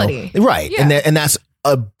be morality. right. Yeah. And that's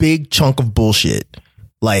a big chunk of bullshit.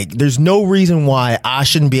 Like, there's no reason why I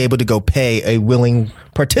shouldn't be able to go pay a willing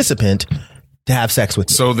participant to have sex with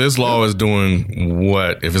me. So this law is doing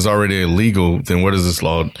what? If it's already illegal, then what is this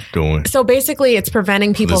law doing? So basically, it's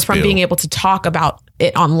preventing people This from bill. being able to talk about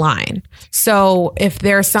it online. So if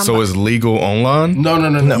there's some, So it's legal online? No.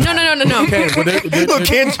 no. Okay, but Look,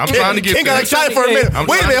 Ken, I'm trying to get Ken got this. excited for a minute. I'm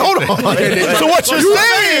Wait a trying minute, to hold on. get So what you're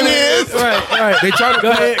saying is, right. They trying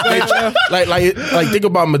to like think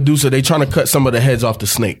about Medusa. They trying to cut some of the heads off the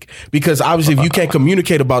snake because obviously, if you can't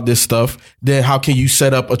communicate about this stuff, then how can you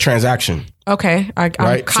set up a transaction? okay, I'm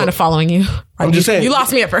Right, kind so- of following you. I'm just saying. You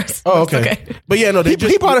lost me at first. Oh, okay. But yeah, no, they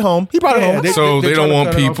he brought it home. He brought it home. So they trying don't to want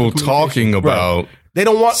cut it off people from communication. talking about They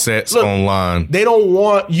don't want sex look, online. They don't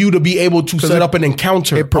want you to be able to set up an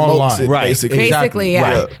encounter it promotes online. it, Right. basically. Basically,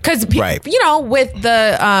 yeah. Right. Because, Right. with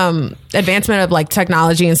the advancement of like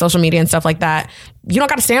technology and social media and stuff like that, you don't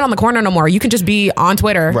got to stand on the corner no more. You can just be on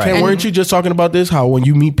Twitter. Right. Ken, and- weren't you just talking about this? How when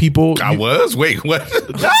you meet people, I was? Wait, what?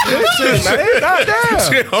 Was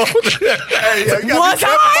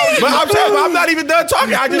I? But I'm not even done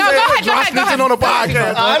talking. I just No, said go ahead, Josh go ahead. Listen on the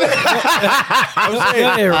podcast. I'm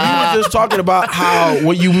saying, you were just talking about how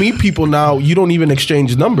when you meet people now, you don't even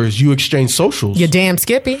exchange numbers. You exchange socials. You damn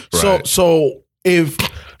Skippy. Right. So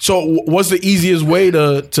what's the easiest way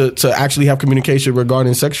to actually have communication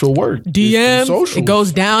regarding sexual work? DMs. Socials. It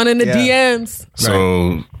goes down in the Yeah. DMs.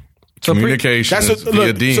 So communication that's via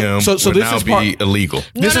look, DM so would this now is part- be illegal.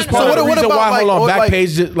 This is no, part no. of the What reason about, why. like, Hold on, or, like-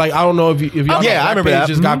 Backpage. Like I don't know if y'all know, Yeah, I remember Backpage that.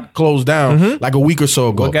 just got closed down like a week or so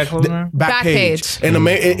ago. What got closed down? Backpage. And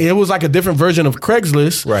it was like a different version of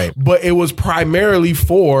Craigslist, Right. But it was primarily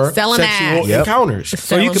for Selling sexual ass. Yep. encounters.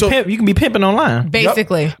 So you can be pimping online.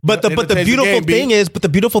 Basically. But the Entertains the beautiful game, B.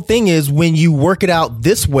 thing is, when you work it out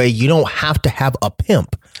this way, you don't have to have a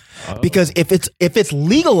pimp. Because if it's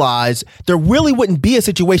legalized, there really wouldn't be a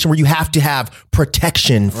situation where you have to have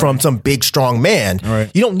protection from some big strong man.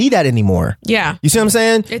 Right. You don't need that anymore. Yeah. You see what I'm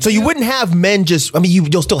saying? It's So you true. wouldn't have men just. I mean,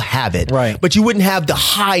 you'll still have it, Right. But you wouldn't have the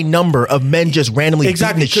high number of men just randomly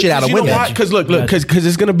beating the shit out of women. Because because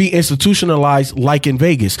it's going to be institutionalized like in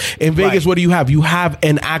Vegas. In Vegas, Right. what do you have? You have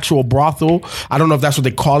an actual brothel. I don't know if that's what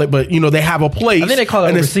they call it, but they have a place. I think they call it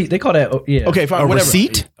and it's- receipt. They call that yeah. Okay, fine, A whatever.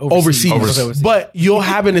 receipt? Overseas. Overseas. But you'll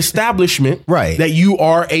have an establishment Right. that you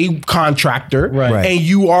are a contractor Right. and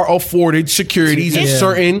you are afforded securities and Yeah.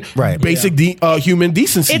 certain Right. basic human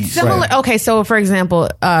decency. It's similar. Okay, so for example,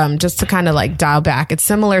 just to kind of like dial back, it's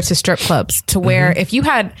similar to strip clubs, to where if you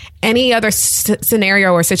had any other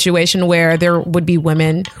scenario or situation where there would be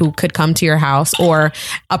women who could come to your house, or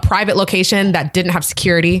a private location that didn't have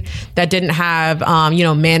security, that didn't have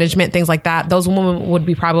management, things like that, those women would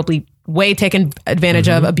be probably way taken advantage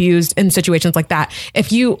of, abused in situations like that.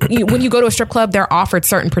 If you when you go to a strip club, they're offered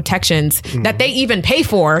certain protections that they even pay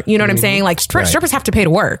for. You know what I'm saying? Like strippers have to pay to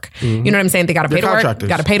work. You know what I'm saying? They got to pay to work, contractors.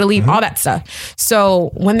 got to pay to leave, all that stuff.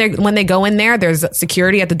 So when they go in there, there's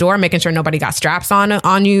security at the door, making sure nobody got straps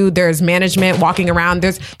on you. There's management walking around.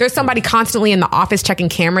 There's somebody constantly in the office checking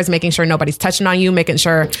cameras, making sure nobody's touching on you, making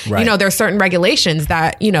sure there's certain regulations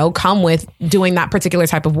that come with doing that particular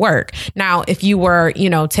type of work. Now, if you were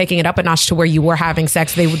taking it up a notch to where you were having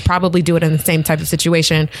sex, they would probably do it in the same type of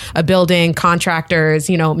situation: a building, contractors,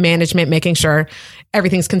 management, making sure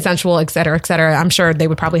everything's consensual, et cetera, et cetera. I'm sure they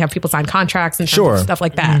would probably have people sign contracts and stuff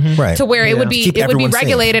like that, Right. to where it would be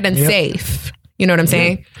regulated and safe. You know what I'm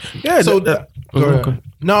saying? Yeah. So, go ahead.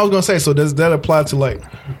 No, I was gonna say. So does that apply to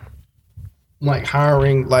like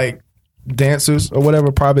hiring like dancers or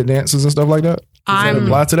whatever, private dancers and stuff like that? Does that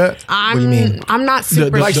apply to that? What do you mean? I'm not super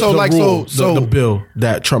the bill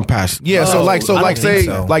that Trump passed. Yeah. Say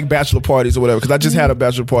so. like bachelor parties or whatever. Because I just had a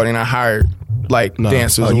bachelor party and I hired like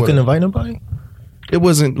dancers. Oh, or you whatever. couldn't invite nobody? It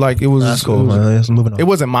wasn't like it was. That's cool. Let's moving on. It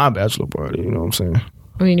wasn't my bachelor party. You know what I'm saying?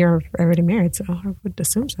 I mean, you're already married, so I would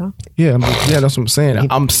assume so. Yeah. That's what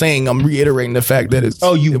I'm saying. I'm reiterating the fact that it's.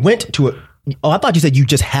 Oh, you went to it. Oh, I thought you said you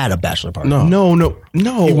just had a bachelor party. No.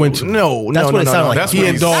 He went to. That's what it sounded like. That's what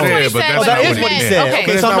he said, but that's That not is what he meant. said. Okay.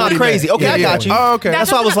 Okay, so I'm not crazy. Okay, I got you. Oh, okay.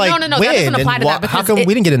 That's why I was like, No, that when? doesn't apply And to that how because come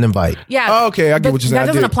we didn't get an invite? Yeah. Oh, okay, I get what you're saying. That I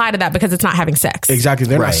doesn't did. apply to that because it's not having sex. Exactly.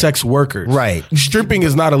 They're not Right. sex workers. Right. Stripping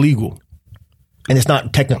is not illegal. And it's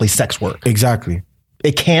not technically sex work. Exactly.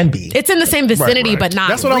 It can be. It's in the same vicinity, but not.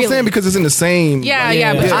 That's what really. I'm saying because it's in the same.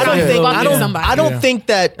 Yeah, but I don't it's think. not I fucking don't. somebody. I don't think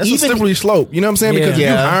that That's a even. slippery slope. You know what I'm saying? Because you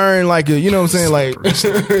Yeah. iron like a, you know what I'm saying? Like,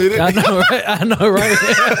 I know, right?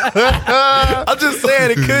 I'm just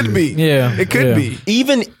saying it could be. Yeah. It could be.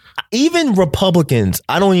 Even Republicans,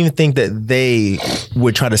 I don't even think that they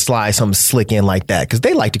would try to slide some slick in like that because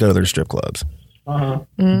they like to go to their strip clubs. I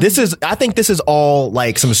think this is all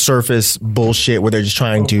like some surface bullshit where they're just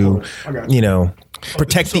trying to,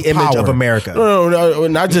 protect the image of America. No,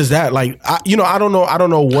 not just that. Like, I don't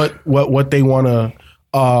know what they want to,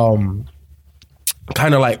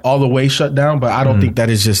 kind of like all the way shut down. But I don't think that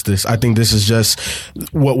is just this. I think this is just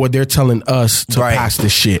what they're telling us to pass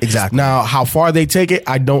this shit. Exactly. Now, how far they take it,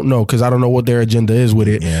 I don't know because I don't know what their agenda is with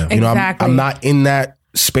it. Yeah. Exactly. I'm not in that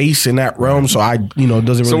space in that realm, so it doesn't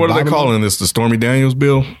really. So what are they bother me. calling this? The Stormy Daniels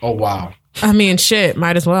bill? Oh wow. I mean, shit,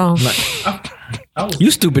 might as well.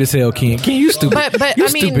 You stupid as hell, Ken. Ken, you stupid. But you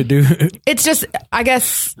I mean, stupid, dude. It's just, I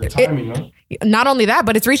guess, not only that,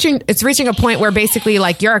 but it's reaching a point where basically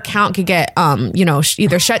like your account could get,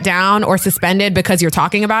 either shut down or suspended because you're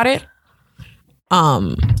talking about it.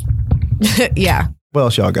 Yeah. What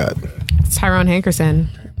else y'all got? Tyrone Hankerson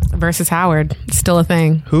versus Howard. It's still a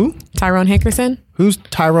thing. Who? Tyrone Hankerson. Who's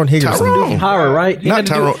Tyrone Higginson? Tyrone. Howard, right? Not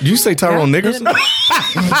Tyrone. Did you say Tyrone Nickerson? No,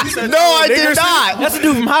 I did not. That's the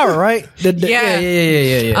dude from Howard, right?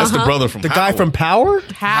 Yeah. That's the brother from The Howard. guy from Power?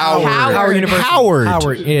 Howard University.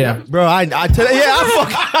 Howard. Yeah. Bro, I'm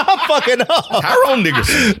fucking up. Tyrone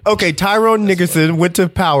Nickerson. Okay, Tyrone Nickerson went to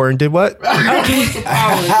Power and did what?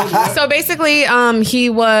 So basically, he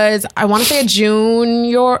was, I want to say a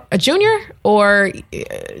junior, or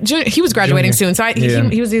he was graduating soon. So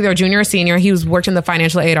he was either a junior or senior. He was worked in the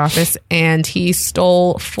financial aid office and he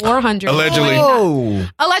stole $400. Allegedly. Oh.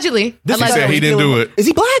 Allegedly. He said he didn't do it. Is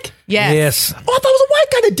he black? Yes. Oh, I thought it was a white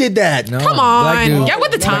guy that did that. No, Come black on. dude. Get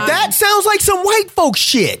with the time. That sounds like some white folk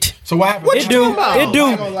shit. So what happened? It do. Yeah,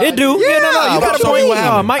 no, you got a point.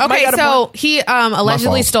 Mike Okay, got a so point. he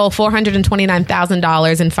allegedly stole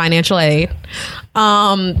 $429,000 in financial aid.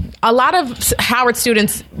 A lot of Howard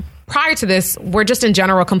students prior to this were just in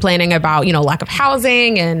general complaining about, lack of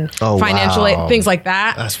housing and financial aid, things like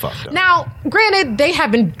that. That's fucked up. Now, granted, they have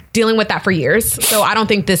been dealing with that for years, so I don't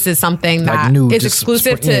think this is something that new, is just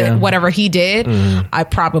exclusive to whatever he did. I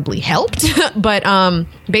probably helped, but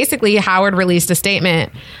basically, Howard released a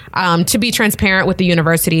statement to be transparent with the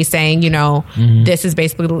university, saying, this is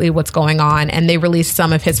basically what's going on, and they released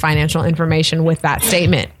some of his financial information with that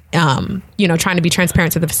statement. Trying to be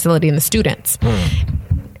transparent to the facility and the students.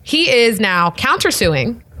 He is now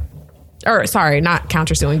countersuing, or sorry, not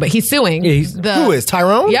countersuing, but he's suing. Who is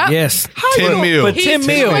Tyrone? Yep. Yes. 10 mil. But He's 10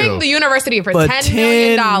 suing mil. the university for But $10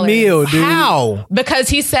 million. 10 mil, dude. How? Because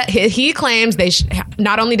he said he claims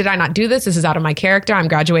not only did I not do this is out of my character. I'm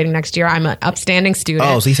graduating next year. I'm an upstanding student.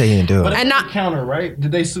 Oh, so he said he didn't do it. and not Counter, right?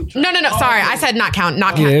 Did they sue? No. Sorry, I said not count.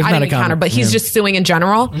 Not count. it's I not didn't a counter. counter, but he's Yeah. just suing in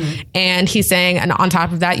general, and he's saying, and on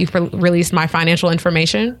top of that, you've released my financial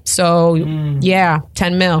information. So yeah,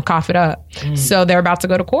 10 mil, cough it up. So they're about to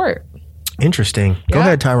go to court. Interesting. Go Yeah.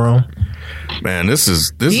 ahead, Tyrone. Man, this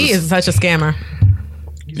is. He is such a scammer.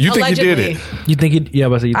 You think he did it? You think it? Yeah,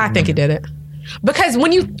 but I think he did it because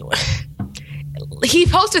when he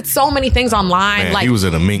posted so many things online, Man, like he was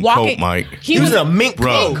in a mink walking- coat, Mike. He was in a mink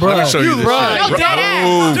Bro, coat. let me show you this. right. shit. No, dead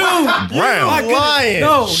ass. Brown. Lying.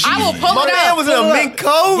 No. I will pull My it man up. was in a mink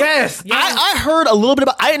coat? Yes. I heard a little bit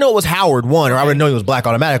about. I didn't know it was Howard one, or I would know he was black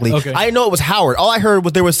automatically. Okay. I didn't know it was Howard. All I heard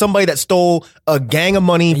was there was somebody that stole a gang of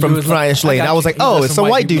money from was like, financial aid. I And got I was you. like, oh, You it's got some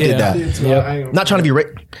white dude did yeah. that. Yep. Not trying to be rich.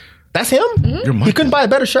 That's him? Mm-hmm. He couldn't buy a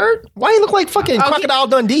better shirt? Why he look like fucking Crocodile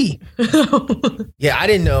Dundee? Yeah, I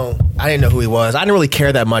didn't know who he was. I didn't really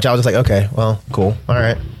care that much. I was just like, okay, well, cool. All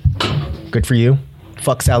right. Good for you.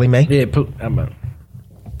 Fuck Sally Mae. Yeah,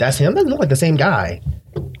 That's him? That doesn't look like the same guy.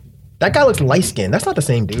 That guy looks light skinned. That's not the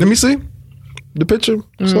same dude. Let me see the picture.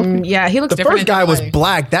 Yeah, he looks The different. first guy was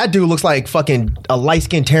black. That dude looks like fucking a light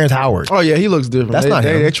skinned Terrence Howard. Oh yeah, he looks different. That's not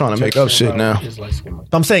him. They're trying to make up shit now.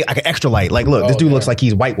 I'm saying like an extra light. Like, look, this dude looks like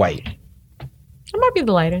he's white. It might be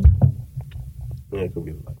the lighting. Yeah, it could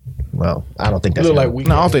be. Well, I don't think that's Look him. like we.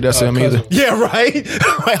 No, I don't think that's him either. Yeah, right?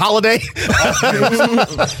 Like Holiday.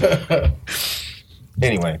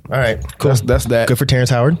 Anyway, all right, cool. That's that. Good for Terrence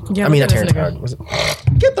Howard. Yeah, I mean, not look at Terrence this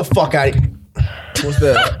Howard. Get the fuck out of here. What's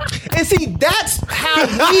that? And see, that's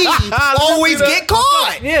how we always get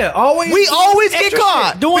caught. Yeah, always. We always get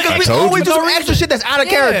caught. Doing because we always do some extra shit that's out of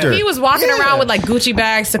character. He was walking around with like Gucci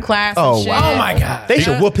bags to class. Oh, and shit. wow. Oh my god. They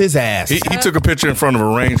should whoop his ass. He took a picture in front of a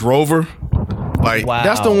Range Rover. Like, Wow.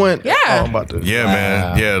 That's the one. Yeah. Oh, I'm about to. yeah,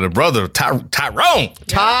 man. Yeah, the brother, Tyrone, Tyrone,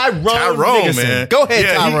 Nickerson. man. Go ahead,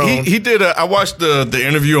 Yeah, Tyrone. he did. I watched the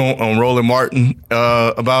interview on Roland Martin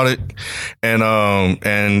about it, and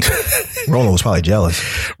Roland was probably jealous.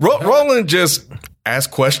 Roland just asked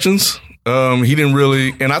questions. He didn't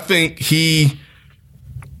really, and I think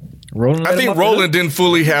Roland didn't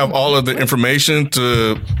fully have all of the information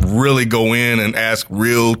to really go in and ask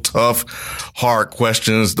real tough, hard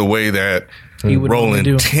questions the way that He would normally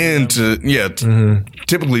do. Roland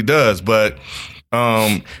typically does. But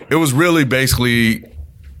it was really basically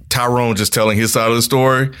Tyrone just telling his side of the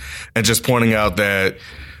story and just pointing out that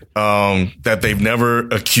that they've never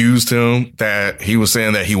accused him, that he was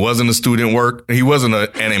saying that he wasn't a student he wasn't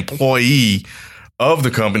an employee of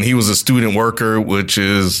the company. He was a student worker, which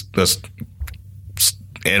is the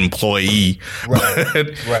employee.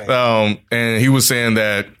 Right. And he was saying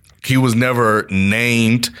that he was never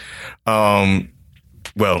named.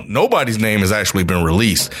 Well, nobody's name has actually been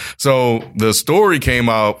released. So the story came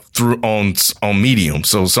out on Medium.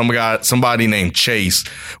 So somebody named Chase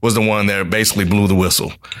was the one that basically blew the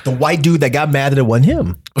whistle. The white dude that got mad that it wasn't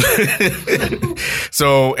him.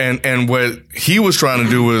 So, and what he was trying to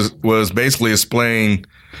do was basically explain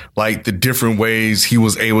like the different ways he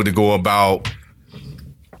was able to go about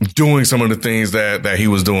doing some of the things that he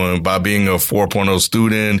was doing by being a 4.0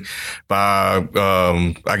 student, by,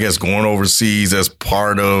 I guess going overseas as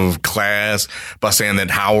part of class, by saying that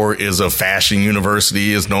Howard is a fashion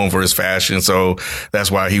university, is known for his fashion. So that's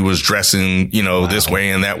why he was dressing, this way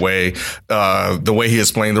and that way. The way he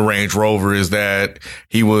explained the Range Rover is that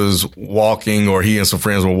he was walking, or he and some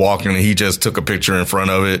friends were walking, and he just took a picture in front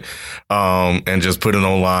of it, and just put it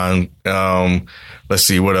online. Let's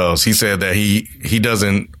see what else. He said that he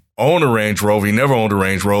doesn't own a Range Rover. He never owned a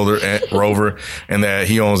Range Rover, and that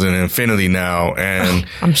he owns an Infinity now. And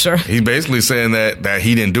I'm sure he's basically saying that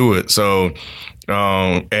he didn't do it. So,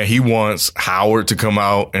 and he wants Howard to come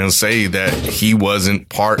out and say that he wasn't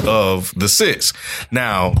part of the 6.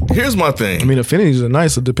 Now, here's my thing. I mean, Affinities are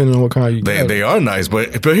nice, depending on what kind you get. They are nice,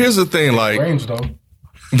 but here's the thing, like Range though.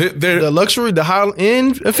 The luxury, the high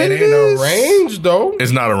end It Affinities. ain't a Range though.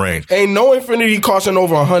 it's not a Range. Ain't no Infinity costing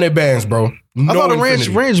over 100 bands, bro. I thought a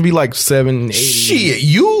Infinity. range be like 780. Shit,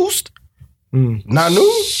 used. Not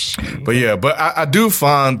new. But yeah, but I do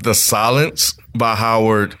find the silence by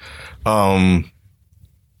Howard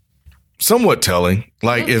somewhat telling.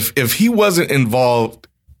 Like if he wasn't involved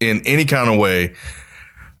in any kind of way,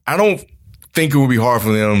 I don't think it would be hard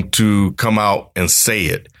for them to come out and say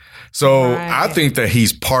it. So I think that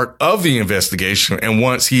he's part of the investigation, and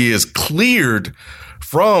once he is cleared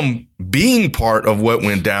from being part of what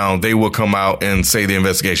went down, they will come out and say the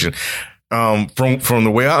investigation. From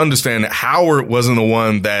the way I understand it, Howard wasn't the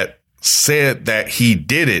one that said that he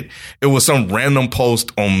did it. It was some random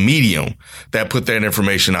post on Medium that put that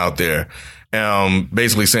information out there.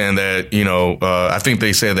 Basically saying that, I think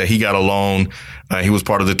they said that he got a loan. He was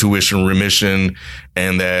part of the tuition remission,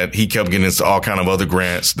 and that he kept getting into all kind of other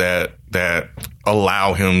grants that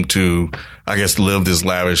allow him to, I guess, live this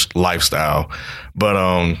lavish lifestyle. But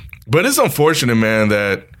it's unfortunate, man,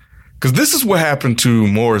 that, cause this is what happened to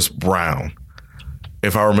Morris Brown.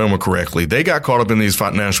 If I remember correctly, they got caught up in these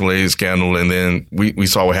financial aid scandal, and then we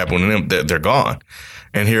saw what happened to them. They're gone.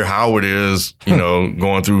 And here Howard is,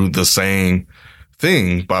 going through the same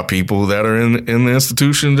thing by people that are in the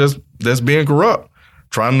institution that's being corrupt,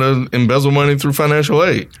 trying to embezzle money through financial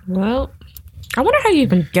aid. Well, I wonder how you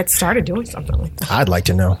even get started doing something like that. I'd like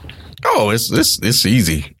to know. Oh, it's easy.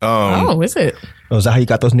 Is it? Oh, is that how you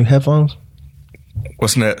got those new headphones?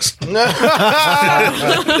 What's next?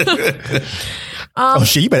 Oh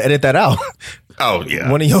shit, you better edit that out. Oh yeah.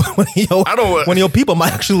 One of your people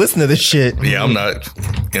might actually listen to this shit. Yeah, I'm not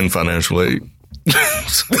in financial aid.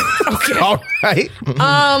 Okay. All right.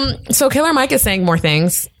 So Killer Mike is saying more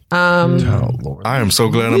things. Oh Lord. I am so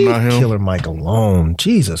glad I'm not him. Killer Mike alone.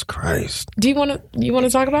 Jesus Christ. Do you want to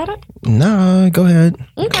talk about it? Nah, go ahead.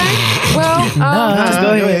 Okay. Well, Just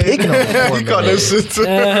go ahead. Picking on him for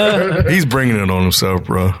a minute. He's bringing it on himself,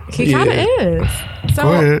 bro. he kind of is. So,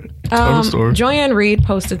 Go ahead. Tell the story. Joyanne Reed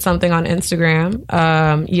posted something on Instagram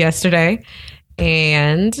yesterday,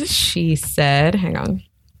 and she said, "Hang on,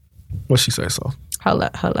 What'd she say, so? hold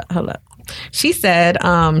up." She said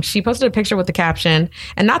she posted a picture with the caption,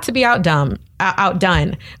 "And not to be outdone,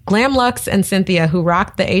 Glam Lux and Cynthia, who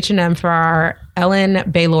rocked the H&M for our Ellen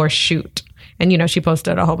Baylor shoot." And, she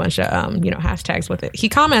posted a whole bunch of, hashtags with it. He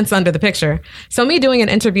comments under the picture, "So me doing an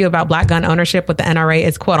interview about black gun ownership with the NRA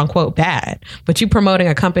is quote unquote bad. But you promoting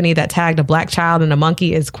a company that tagged a black child and a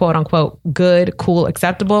monkey is quote unquote good, cool,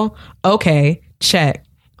 acceptable? Okay, check.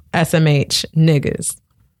 SMH, niggas."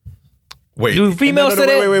 Wait. Do females say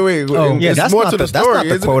that? Wait. Oh, yeah, It's that's more not to the, the that's story, not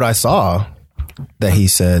the isn't quote it? I saw that he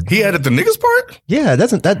said. He added the niggas part? Yeah,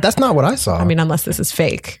 that's not what I saw. I mean, unless this is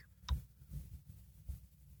fake.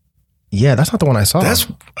 yeah, that's not the one I saw.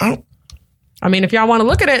 I mean, if y'all want to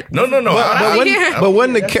look at it. No. But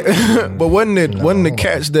wasn't the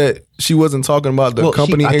catch that she wasn't talking about the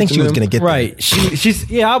company? I think she was H&M? going to get Right. She's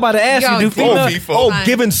I was about to ask Yo, you, do female? FIFO.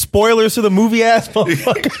 giving spoilers to the movie ass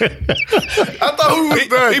motherfucker. I thought we was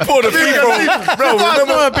done. He pulled a FIFO. Bro,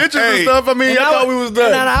 remember pictures and stuff. I mean, I thought we was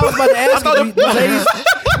done. And I was about to ask you, do ladies,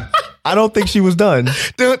 I don't think she was done.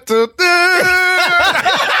 Dun, dun, dun.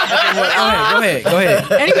 go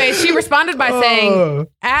ahead. Anyway, she responded by saying,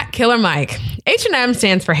 "At Killer Mike, H&M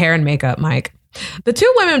stands for hair and makeup, Mike. The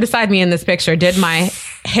two women beside me in this picture did my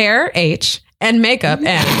hair H and makeup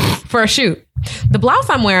M for a shoot. The blouse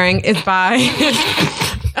I'm wearing is by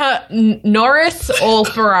Norris Ol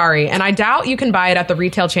Ferrari, and I doubt you can buy it at the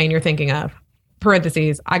retail chain you're thinking of.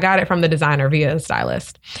 Parentheses, I got it from the designer via a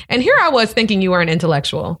stylist. And here I was thinking you were an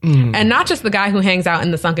intellectual and not just the guy who hangs out in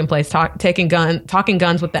the sunken place talking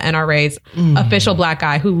guns with the NRA's official black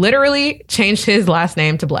guy who literally changed his last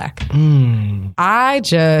name to Black." I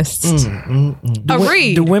just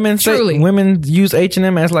agree. Do women truly. women use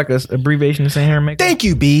H&M as like a abbreviation to say hair and makeup? Thank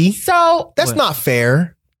you, B. So That's not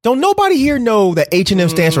fair. Don't nobody here know that H&M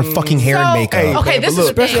stands for fucking hair and makeup. okay, this is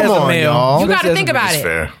the thing. Come on, y'all. You got to think about it.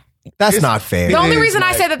 Fair. That's not fair. The only reason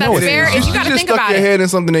I say that that's fair is you got to just think stuck about your it. head in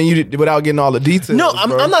something that you did without getting all the details. No,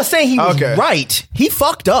 bro. I'm not saying he was Okay. right. He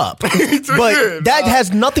fucked up. But that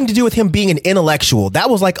has nothing to do with him being an intellectual. That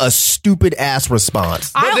was like a stupid ass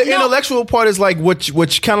response. I But don't the know. intellectual part is like what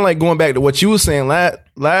kind of like going back to what you were saying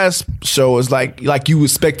last show is like you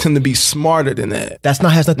expect him to be smarter than that. That's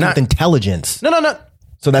not has nothing Not- with intelligence. No.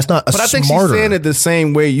 So that's not a But I think smarter. she's saying it the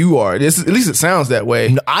same way you are. At least it sounds that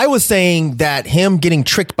way. I was saying that him getting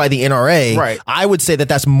tricked by the NRA, Right. I would say that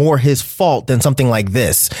that's more his fault than something like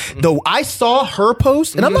this. Though I saw her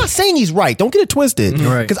post, and I'm not saying he's right. Don't get it twisted.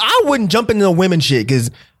 Right. Because I wouldn't jump into the women shit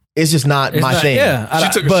because it's just not my thing. Yeah.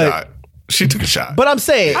 She took a shot. She took a shot. But I'm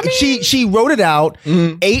saying she wrote it out.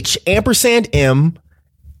 H&M.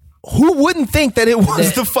 Who wouldn't think that it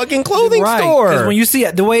was the fucking clothing Right. store? Because when you see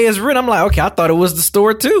it the way it's written, I'm like, okay, I thought it was the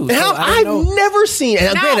store too. So How, I didn't I've know. never seen,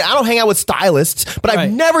 and granted, I don't hang out with stylists, but Right.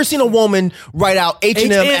 I've never seen a woman write out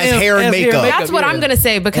H&M as hair and makeup. That's what I'm gonna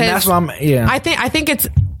say because And that's what I think it's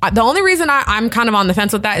the only reason I'm kind of on the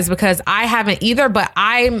fence with that is because I haven't either, but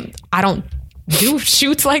I don't do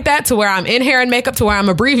shoots like that to where I'm in hair and makeup to where I'm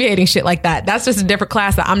abbreviating shit like that. That's just a different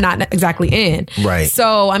class that I'm not exactly in. Right.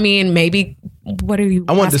 So I mean, maybe what are you?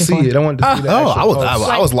 I wanted to see asking for? it. I wanted to see that. Oh, actual post.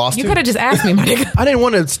 I was lost You too. could have just asked me, my nigga. I didn't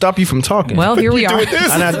want to stop you from talking. Well, here we are. And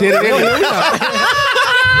I did it anyway.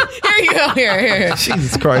 Here you go. Here.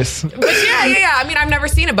 Jesus Christ. But yeah. I mean, I've never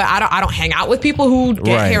seen it, but I don't hang out with people who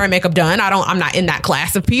get Right. hair and makeup done. I'm not in that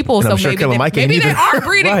class of people. So I'm sure maybe Killer Mike ain't maybe they either. are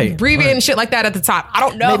Right, abbreviating shit like that at the top. I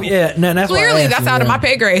don't know. Maybe, yeah, no, that's why I Clearly, asked that's you, out of yeah. my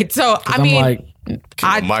pay grade. So I I'm mean, like,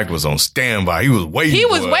 Mike was on standby. He was waiting. he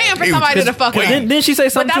was boy. waiting for He was somebody just to fuck waiting. him. didn't she say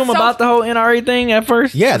something But to him that's so- about the whole NRA thing at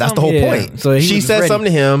first? Yeah, that's the whole point. So he she was said ready.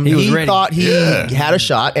 something to him. He was He ready. thought he had a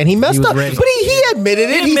shot, and he messed was up. ready. But he admitted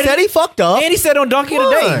it. He admitted said he fucked up. And he said on Donkey of the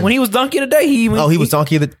Come Day. on. When he was Donkey of the Day, he was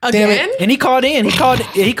Donkey of the Damn Again? it. And he called in.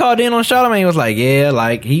 He called in on Charlamagne. He was like, yeah,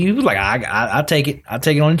 like he was like, I take it. I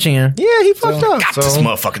take it on the chin. Yeah, he fucked up. Got this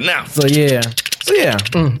motherfucker now. So yeah.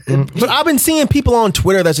 But I've been seeing people on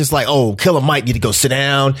Twitter that's just like, oh, Killer Mike need to go sit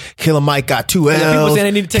down. Killer Mike got 2 L's. people saying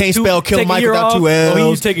they need to take Can't two- spell Killer take a Mike year without off. 2 Oh, he L's.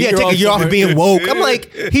 needs to take a year take off a year off of somewhere. being woke. I'm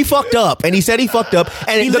like, he fucked up. And he said he fucked up.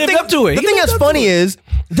 And He the lived thing, up to it. The He thing lived that's up to funny it.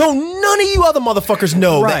 Don't none of you other motherfuckers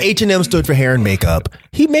know that H&M stood for hair and makeup.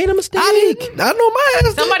 He made a mistake. I know my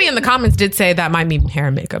ass. Somebody in the comments did say that might mean hair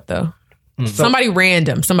and makeup, though. Somebody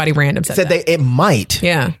random said that. It might.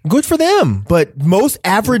 Yeah. Good for them. But most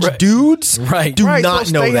average dudes do not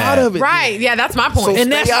so know stay that. out of it. Right. Yeah, that's my point. So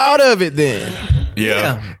stay out of it then.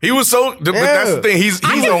 Yeah. He was so. But that's the thing. He's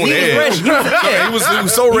on edge. He was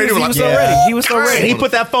so ready. He was so ready. And he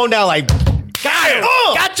put that phone down like, got it.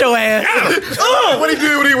 Got your ass. What he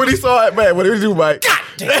do when he saw it, man? What did he do, Mike?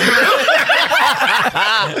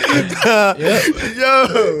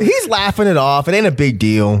 Yo, he's laughing it off. It ain't a big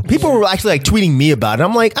deal. People were actually like tweeting me about it.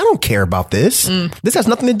 I'm like, I don't care about this. This has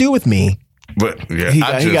nothing to do with me. But yeah, he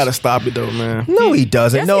got to stop it though, man. No, he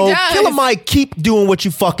doesn't. Yes, no, he does. Killer Mike, keep doing what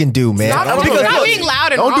you fucking do, man. Stop being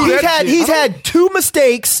loud and wrong. He's had 2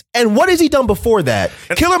 mistakes, and what has he done before that?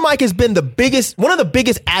 Killer Mike has been one of the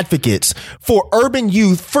biggest advocates for urban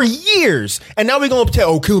youth for years, and now we're gonna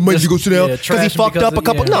tell, Killer Mike, you go sit down because he fucked up a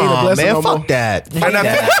couple. Nah, man, fuck that. He ain't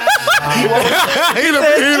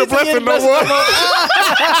a blessing no more.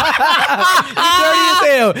 You dirty as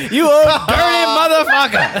hell. You old dirty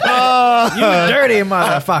motherfucker. You dirty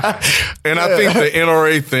motherfucker. And I think the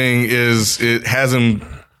NRA thing it has him.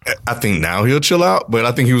 I think now he'll chill out, but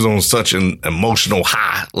I think he was on such an emotional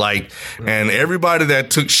high. And everybody that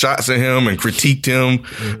took shots at him and critiqued him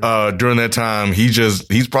during that time, he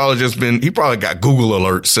probably got Google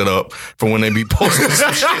alerts set up for when they be posting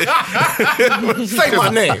some shit. Say my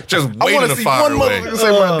name. Just waiting to fire away.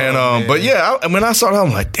 And but yeah, when I saw that, I'm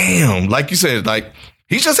like, damn. Like you said,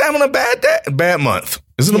 he's just having a bad month.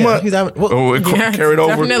 Is it a month? He's having, it carried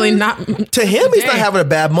over. Definitely not. To him, he's not having a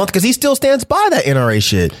bad month because he still stands by that NRA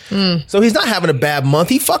shit. So he's not having a bad month.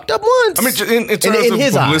 He fucked up once. I mean, in terms in of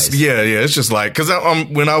his publicity, eyes. yeah. It's just like, because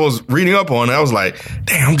when I was reading up on it, I was like,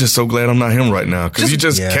 damn, I'm just so glad I'm not him right now because you're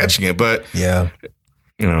just catching it. But yeah,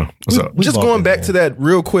 what's up? Just going back to that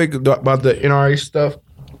real quick about the NRA stuff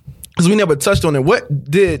because we never touched on it.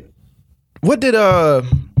 What did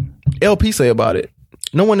LP say about it?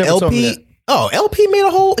 No one ever told me that. Oh, LP made a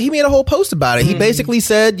whole post about it. He basically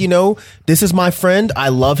said, this is my friend. I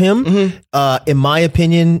love him. In my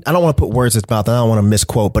opinion, I don't want to put words in his mouth. I don't want to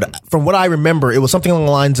misquote, but from what I remember, it was something along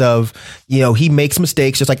the lines of, he makes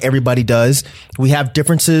mistakes just like everybody does. We have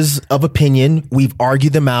differences of opinion. We've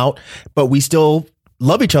argued them out, but we still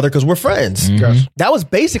love each other because we're friends. That was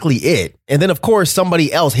basically it. And then, of course,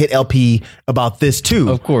 somebody else hit LP about this too.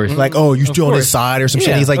 Of course. Like, oh, you still on his side or some shit.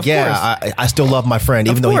 Yeah, He's like, of I still love my friend,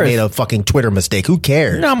 even though he made a fucking Twitter mistake. Who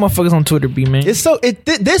cares? You know how motherfuckers on Twitter be, man. It's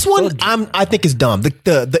this one I think is dumb.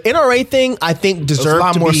 The NRA thing I think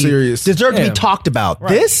deserves to be serious. Deserved to be talked about. Right.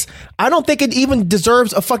 This I don't think it even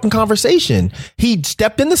deserves a fucking conversation. He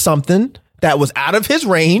stepped into something that was out of his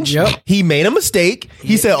range. He made a mistake.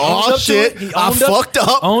 He said, "Oh shit, I fucked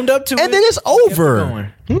up." Owned up to it. And then it's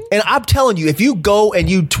over. And I'm telling you, if you go and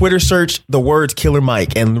you Twitter search the words Killer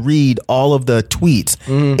Mike and read all of the tweets,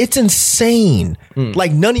 it's insane.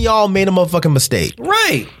 Like none of y'all made a motherfucking mistake.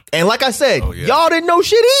 Right. And like I said, y'all didn't know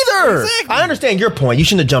shit either. Exactly. I understand your point. You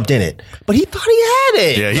shouldn't have jumped in it. But he thought he had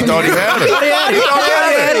it. Yeah, he thought he had it. He thought he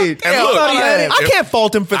had it. And look, I can't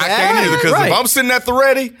fault him for that. I can't either because if I'm sitting at the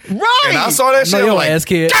ready and I saw that shit, I'm like, ass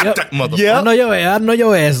kid. Got that motherfucker. Yeah. I know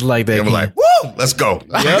your ass is like that. And I'm like, woo, let's go.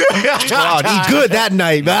 He good that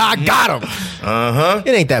night. I got him.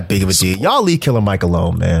 It ain't that big of a deal. Y'all leave Killer Mike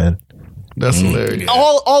alone, man. That's hilarious.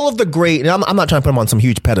 All of the great, and I'm not trying to put him on some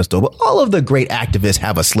huge pedestal, but all of the great activists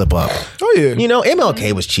have a slip up. Oh yeah.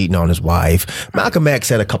 MLK was cheating on his wife. Malcolm X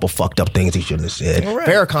said a couple fucked up things he shouldn't have said.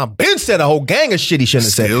 Farrakhan Ben said a whole gang of shit he shouldn't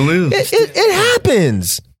have said. It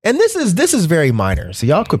happens. And this is very minor. So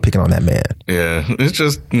y'all quit picking on that man. Yeah. It's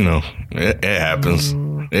just, it happens.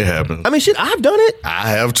 It happens. I mean, shit, I've done it. I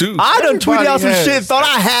have too. I done tweeted out some shit, thought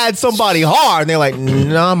I had somebody hard, and they're like,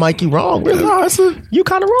 nah, Mike, you wrong. Really? No, you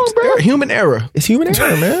kind of wrong, bro. Human error. It's human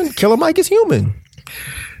error, man. Killer Mike is human.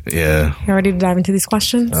 Yeah. You ready to dive into these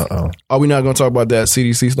questions? Are we not going to talk about that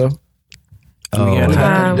CDC stuff? If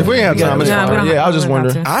we ain't have time, it's fine. Yeah, I was just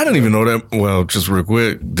wondering. I didn't even know that. Well, just real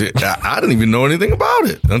quick, I didn't even know anything about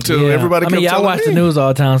it until everybody kept telling me. I watch the news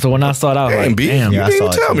all the time, so when I saw it, I was like, damn. You didn't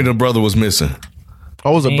even tell me the brother was missing.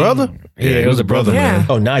 Oh, it was a brother? Yeah, it was a brother, man.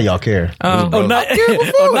 Oh, now y'all care. Now y'all care.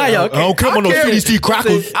 I don't care about no CDC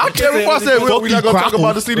crackers. I care before I said we're not going to talk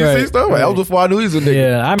about the CDC stuff. That was before I knew he was a nigga.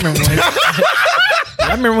 Yeah, I remember when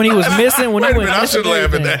I remember when he was missing. When Wait he a went minute, I missing. should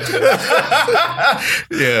laugh at that.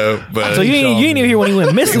 Yeah, but So you ain't even hear when he went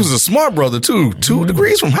he missing. was a smart brother too. 2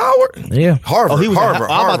 degrees from Howard. Yeah. Harvard. Oh, he was. Harvard.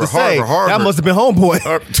 I'm about to say Harvard. that must have been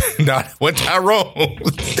homeboy. Nah, went Tyrone.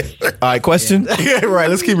 All right, question. Yeah, right.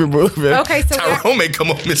 Let's keep it moving. Okay, so Tyrone may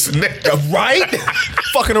come up missing next. Right?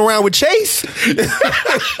 Fucking around with Chase.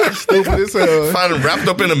 Stupid as hell. Find him wrapped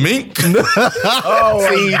up in a mink. Oh,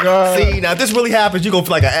 see, now if this really happens, you're gonna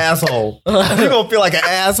feel like an asshole. You're gonna feel like an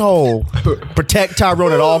asshole. Protect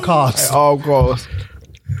Tyrone at all costs. At all costs.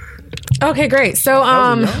 okay, great. So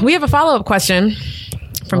we have a follow-up question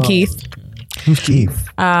from Keith. Who's Keith?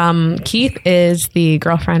 Keith is the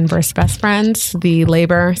girlfriend versus best friend, the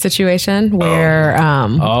labor situation where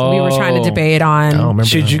we were trying to debate on.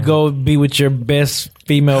 Should you go be with your best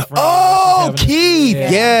female friend? Oh, Keith.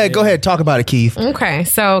 Yeah, go ahead. Talk about it, Keith. Okay,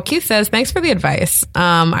 so Keith says, thanks for the advice.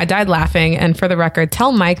 I died laughing, and for the record,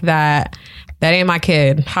 tell Mike that ain't my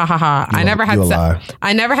kid. Ha ha ha. I never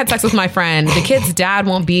had sex with my friend. The kid's dad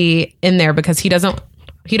won't be in there because he don't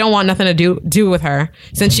want nothing to do with her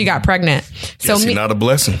since she got pregnant. So Yes, not a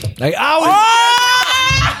blessing. Like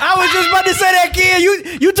I was just about to say that, kid.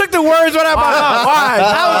 You took the words right out of my mouth.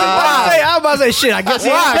 Why? I was about to say shit. I guess he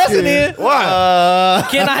ain't blessing it. Why?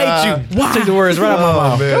 Ken, I hate you. You took the words right out of my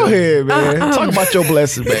mouth. Go ahead, man. Talk about your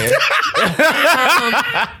blessing, man.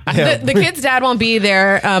 the kid's dad won't be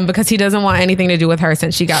there because he doesn't want anything to do with her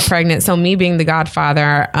since she got pregnant. So me being the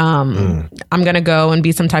godfather, I'm gonna go and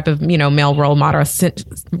be some type of male role model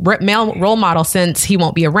since he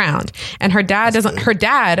won't be around. And her dad doesn't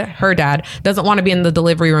want to be in the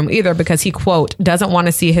delivery room either because he, quote, doesn't want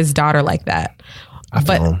to see his daughter like that.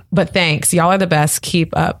 But thanks, y'all are the best.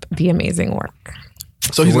 Keep up the amazing work.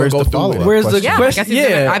 So he's where's gonna go the through follow-up? it. Where's the Yeah, I question? guess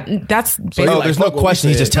he's gonna, that's basically There's no question.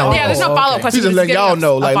 He's just telling. yeah. There's no follow up question. He's just letting y'all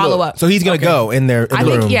know, like, follow look. up. So he's gonna go in there in I the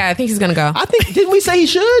think room. I think he's gonna go. I think didn't we say he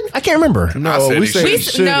should? I can't remember. No, I said we he said he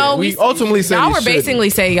should. shouldn't. We ultimately said y'all he were shouldn't. basically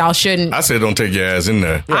say y'all shouldn't. I said don't take your ass in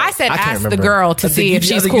there. I said I can't ask the remember. girl to see if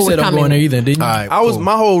she's I think cool you with said I'm going there coming. either, didn't you? All right, I was cool.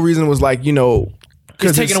 my whole reason was like,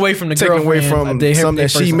 It's taken away from the taken away girlfriend. from They heard something they that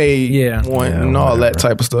she first- may Yeah. want and all that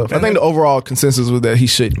type of stuff. I think the overall consensus was that he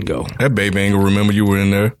shouldn't go That baby ain't gonna remember you were in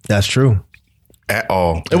there That's true. at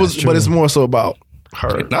all. but it's more so about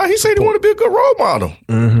her. Nah, he said he want to be a good role model.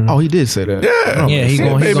 Oh, he did say that. Yeah. Yeah, he's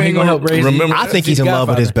gonna help raise. Remember, I think he's in love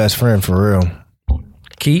with his best friend for real.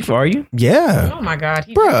 Keith, are you? Yeah. Oh my god,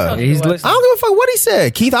 Bruh. He's I listening. don't give a fuck what he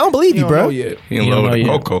said. Keith, I don't believe you, He don't know bro. yet. he in You love don't with the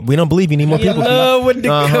know yet. Coco. We don't believe you need more In people. love with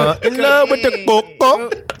the In love with the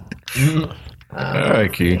Coco. All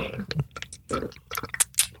right, Keith.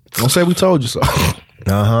 Don't say we told you so.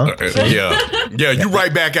 Yeah. You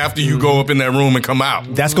right back after you go up in that room and come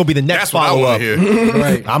out. That's gonna be the next That's what I follow want up. to hear.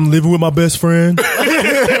 Right. I'm living with my best friend.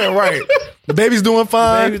 Right. The baby's doing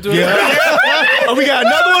fine. Oh, we got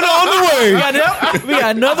another one on the way. We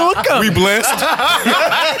got another one coming. We blessed.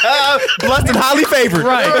 Blessed and highly favored.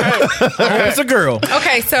 Right. I hope it's a girl.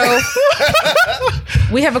 Okay, so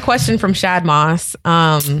we have a question from Shad Moss.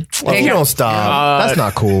 You don't stop. That's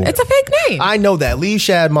not cool. It's a fake name. I know that. Leave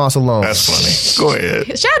Shad Moss alone. That's funny. Go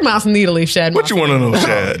ahead. Shad Moss need to leave Shad Moss. What you want to know,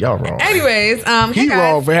 Shad? Y'all wrong. Anyways, hey He guys.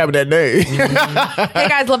 wrong for having that name. Hey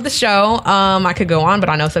guys, love the show. I could go on, but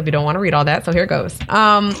I know some of you don't want to read all that, so here goes.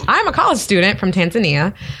 I'm a college student from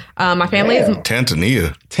Tanzania. My family is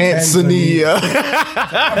Tanzania. Tanzania.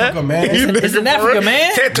 It's in Africa,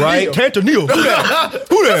 man. Right? Tantanil.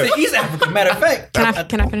 Who that? East Africa, matter of fact.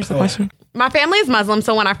 Can I finish the question? My family is Muslim,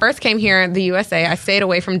 so when I first came here in the USA, I stayed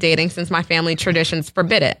away from dating since my family traditions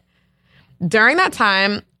forbid it. During that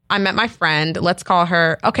time, I met my friend. Let's call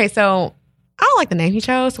her. Okay, so I don't like the name he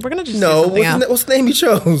chose, so we're gonna just do No, something else. what's the name he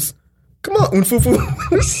chose? Come on,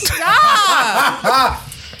 Unfufu. Stop!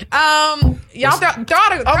 Y'all throw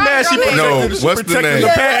out a. I'm mad she put No, what's the name?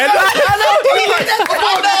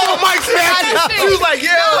 Mike Smash. She was like,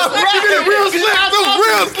 yeah. She did it real slick.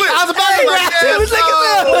 Real slick. I was about to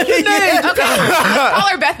like, Call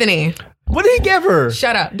her Bethany. What did he give her?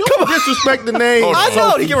 Shut up. don't disrespect the name. Hold on. I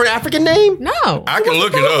know. Did he give her an African name? No. I can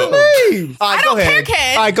look it up. All right, I go don't ahead. care,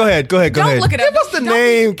 Ken. All right, go ahead. Go Don't ahead. look it up. What's the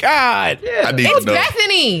name? God. I need It's to know.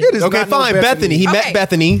 Bethany. It is Okay, not no fine. Bethany. He met Okay.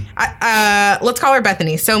 Bethany. Let's call her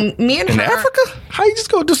Bethany. So me and her. Africa? How you just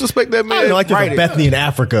go disrespect that man? I don't know, like there's Right a it. Bethany in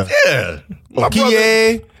Africa. Yeah. My brother.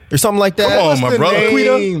 Kie or something like that. Come on, What's my the brother.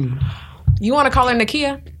 name? You want to call her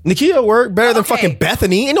Nakia? Nikia work better than Okay. fucking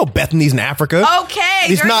Bethany. Ain't no Bethany's in Africa. Okay.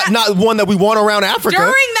 It's during not one that we want around Africa.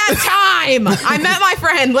 During that time, I met my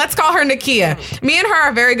friend. Let's call her Nakia. Me and her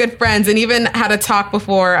are very good friends and even had a talk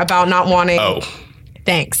before about not wanting. Oh.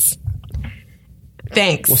 Thanks.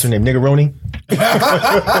 What's her name? Niggeroni?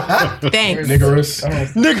 Thanks. Niggers.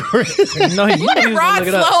 You know he was gonna Rod look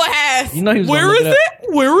it up. slow ass. You know he was Where gonna is look it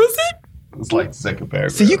it? Where is it? It's like the second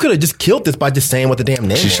paragraph. See, you could have just killed this by just saying what the damn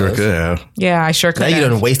name She was. sure could have. Yeah, I sure could. Now you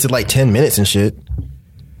done wasted like 10 minutes and shit.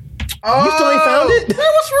 You still ain't found it? Man,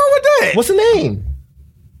 what's wrong with that? What's the name?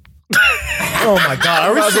 Oh my God.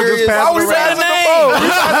 Are we serious? Why we passing the phone? We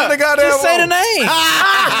passing the goddamn Just say the phone.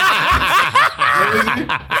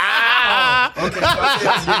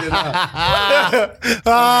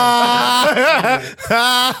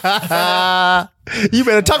 You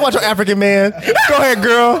better talk about your African man. Go ahead,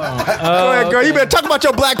 girl. Go ahead, girl. You better talk about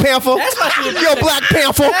your Black Panther. Your Black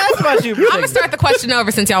Panther. That's about you. I'm gonna start the question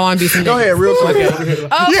over since y'all want to be some. Go ahead, real quick. Okay.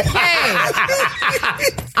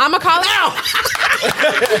 I'm gonna call out.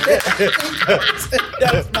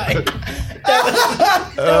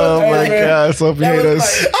 Oh my God, Sophie hate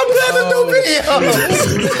us. I'm glad to do video.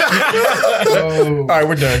 All right,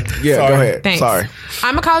 we're done. Yeah, Sorry. go ahead. Thanks. Sorry.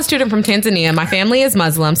 I'm a college student from Tanzania. My family is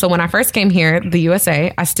Muslim, so when I first came here, the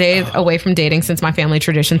USA, I stayed away from dating since my family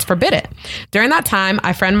traditions forbid it. During that time,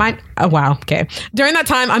 During that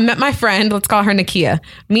time, I met my friend. Let's call her Nakia.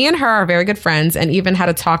 Me and her are very good friends, and even had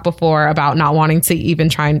a talk before about not wanting to even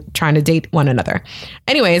trying to date one another.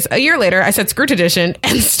 Anyways, a year later, I said screw tradition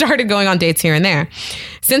and started going on dates here and there.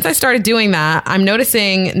 Since I started doing that, I'm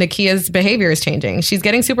noticing Nakia's behavior is changing. She's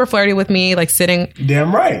getting super flirty with me, like sitting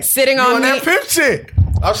Damn right. on me. that pimp shit.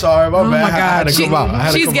 I'm sorry, my bad. Oh my I had God. to come out. I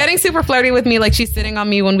had to She's come getting super flirty with me. Like she's sitting on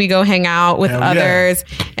me when we go hang out with Hell yeah. others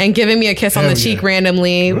and giving me a kiss on the cheek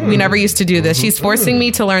randomly. We never used to do this. She's forcing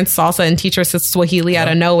me to learn salsa and teach her Swahili out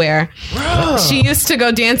of nowhere. She used to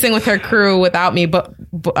go dancing with her crew without me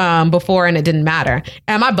before, and it didn't matter.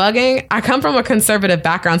 Am I bugging? I come from a conservative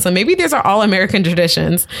background, so maybe these are all American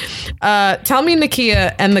traditions. Tell me,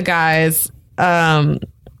 Nakia and the guys.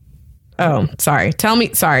 Oh, sorry. Tell me.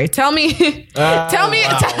 Tell me.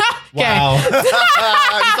 Wow. You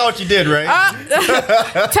saw what you did, right?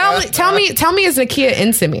 Tell me, is Nakia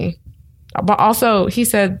into me? But also, he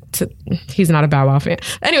said he's not a Bow Wow fan.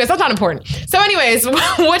 Anyways, that's not important. So, anyways,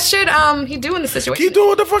 what should he do in the situation? Keep doing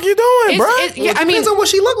what the fuck you doing, bro. Yeah, I mean, Depends on what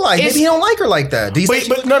she look like. Maybe he don't like her like that. Do you think she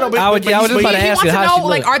look like I was just about to he ask wants you to how know, she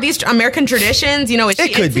like, look. are these American traditions? You know, is she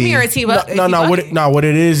It could into me be. or is he? What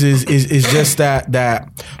it is just that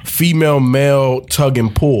female male tug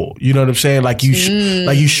and pull. You know what I'm saying? Like you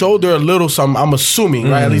showed her a little something. I'm assuming,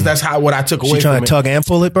 right? At least that's what I took away. She trying from to tug and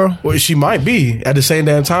pull it, bro? Well, she might be at the same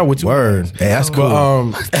damn time with you. Word. Hey, that's cool.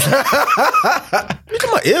 But, You talking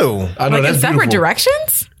about ew? I know Like in that's separate beautiful.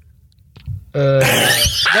 directions? Go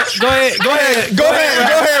ahead, Ralph. Go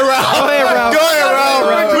ahead,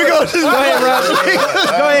 Ralph. We go. Go ahead, Ralph. Go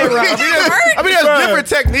ahead, Ralph. I mean, there's different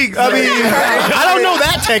techniques. I mean, I don't know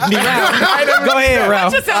that technique. Go ahead,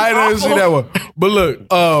 Ralph. That just I didn't sounds see awful. that one. But look,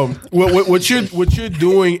 what you're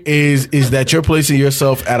doing is that you're placing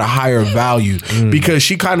yourself at a higher value because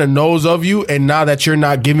she kind of knows of you, and now that you're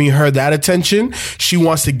not giving her that attention, she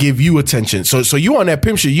wants to give you attention. So you on that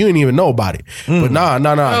pimp shit, you didn't even know about it. But nah. Oh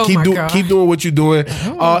my God. Keep doing what you're doing.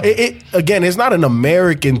 Again, it's not an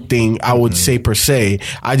American thing, I would say per se.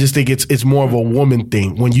 I just think it's more of a woman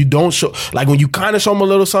thing. When you don't show, like when you kind of show them a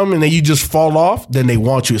little something and then you just fall off, then they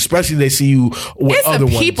want you, especially they see you with It's other a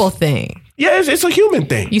ones. people thing. Yeah, it's a human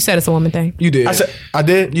thing. You said it's a woman thing. you did. I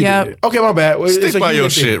did. You Yep. did. Okay, my bad. Stick It's a by human your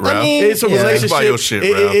thing. shit, Ralph. It's a relationship. Stick by your shit,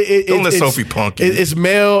 Ralph. Don't let Sophie punk you. It's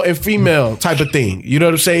male and female type of thing. You know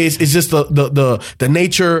what I'm saying? It's just the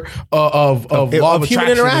nature of law of human attraction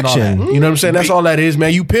and all interaction. that. You know what I'm saying? That's all that is,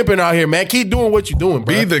 man. You pimping out here, man. Keep doing what you're doing,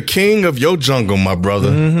 bro. Be the king of your jungle, my brother,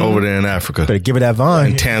 over there in Africa. Better give her that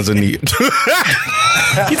Vine. In Tanzania.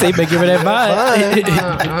 He said you better give her that vibe.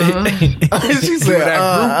 She said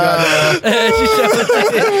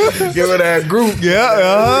Give her that group.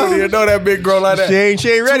 Yeah, You know that big girl like that. She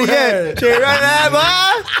ain't ready Two yet. hands. She ain't ready yet, boy.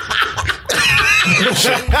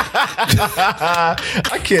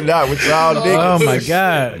 I cannot with y'all niggas. Oh my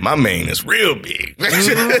God. My mane is real big.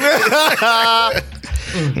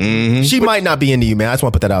 She might not be into you, man. I just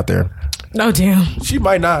want to put that out there. Oh, damn. She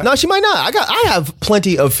might not. No, she might not. I have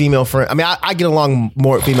plenty of female friends. I mean, I get along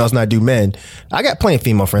more with females than I do men. I got plenty of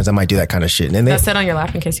female friends that might do that kind of shit. And they, That sit on your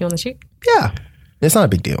lap and kiss you on the cheek? yeah, it's not a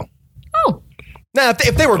big deal. Oh. Now,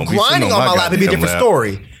 if they were Don't be grinding sitting on on my my lap, it'd be a goddamn different lap.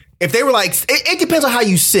 story. If they were like, it depends on how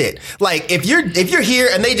you sit. Like, if you're here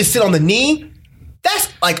and they just sit on the knee, that's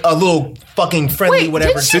like a little fucking friendly whatever.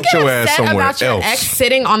 Didn't you Sit get your ass upset somewhere about your else. ex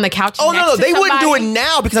sitting on the couch? Oh next no, to they wouldn't do it somebody?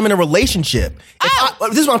 now because I'm in a relationship.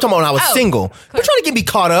 This is what I'm talking about when I was Oh. single. They're trying to get me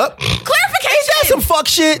caught up. Clarification. It some fuck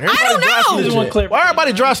shit. I don't know. Why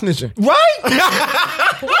everybody dry snitching?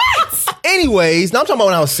 Right? What? Anyways, now I'm talking about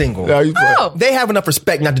when I was single. Oh. They have enough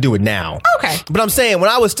respect not to do it now. Okay. But I'm saying, when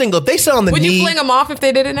I was single, if they sit on the Would knee, you fling them off if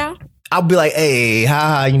they did it now? I'll be like, hey,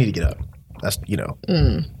 you need to get up. That's,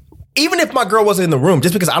 Even if my girl wasn't in the room,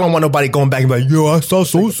 just because I don't want nobody going back and be like, yo, I saw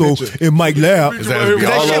so-so in Mike Lab. That'd be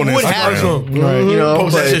all shit on would Instagram. happen. Right.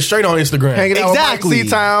 Post that shit straight on Instagram. Hanging out Exactly.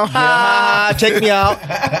 with Mike C-Town. Check me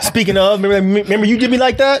out. Speaking of, remember you did me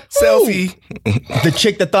like that? Selfie. The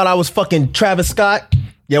chick that thought I was fucking Travis Scott?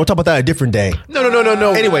 Yeah, we'll talk about that a different day. No.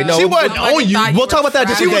 Anyway, no. She wasn't on you. We'll talk about that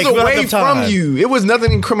a She different was day. away from you. It was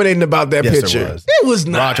nothing incriminating about that Yes, picture. there was. It was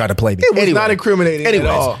not. Rod tried to play me. It was Anyway. not incriminating at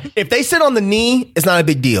all. If they sit on the knee, it's not a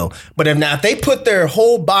big deal. But if they put their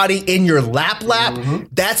whole body in your lap,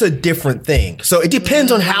 that's a different thing. So it depends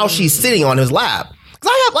on how she's sitting on his lap.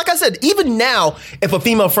 'Cause like I said, even now, if a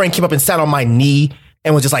female friend came up and sat on my knee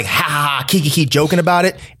and was just like, kiki joking about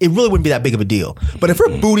it, it really wouldn't be that big of a deal. But if her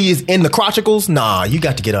booty is in the crotchicles, nah, you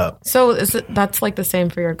got to get up. So that's like the same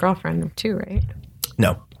for your girlfriend too, right?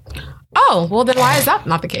 No. Oh, well then why is that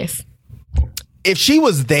not the case? If she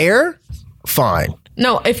was there, fine.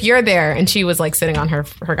 No, if you're there and she was like sitting on her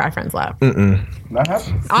guy friend's lap. Not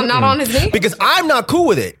happening. Not on his knee? Because I'm not cool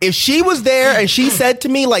with it. If she was there and she said to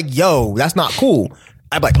me like, yo, that's not cool,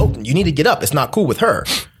 I'd be like, oh, you need to get up. It's not cool with her.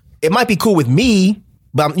 It might be cool with me,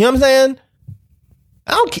 but you know what I'm saying?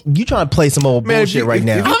 You trying to play some old bullshit right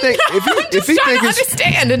now. I'm just trying to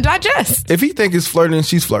understand and digest. If he think it's flirting,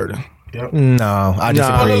 she's flirting. No, I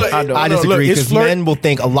disagree. I disagree because men will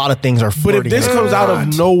think a lot of things are flirting. But if this comes out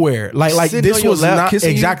of nowhere, like Sitting this on your was lap, not kissing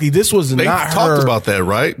you? exactly. This was They not talked her. about that,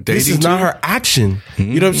 right? This is Dating not too? her action.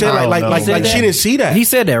 You know what I'm saying? I don't know. Like she didn't see that. He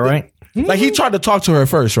said that, right? Like he tried to talk to her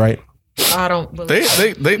first, right? I don't believe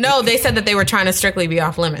They No, they said that they were trying to strictly be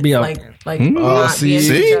off limits. Be off. Like not be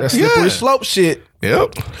into each other. That's slippery Yeah. slope shit.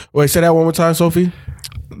 Yep. Wait, say that one more time, Sophie.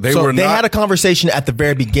 They So were they not. had a conversation at the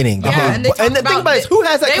very beginning. Yeah, and they and talked the thing about it is, who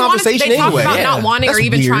has that they conversation they talked anyway? about not wanting or That's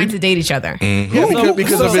even weird. trying to date each other.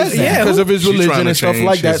 Because of his She's religion trying to and stuff change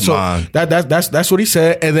like that. his So mind. that's what he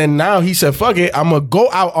said. And then now he said, "Fuck it, I'm gonna go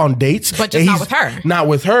out on dates, But just And not he's with her. Not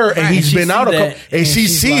with her." And Right. he's And been she out a see couple, that, and and she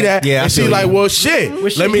she's see like, that, yeah, I and she feel like, you. "Well, shit. Well,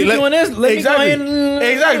 shit, you doing this? Let me go exactly, ahead and-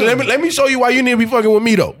 exactly. Let me show you why you need to be fucking with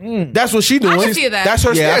me though. That's what she doing. can see that. That's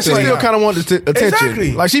her. Yeah, I stance She feel right still now. kind of wanted attention.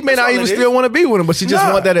 Exactly. Like she may That's not all even it still is. want to be with him, but she just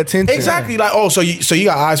Nah. want that attention. Exactly. Like, oh, so you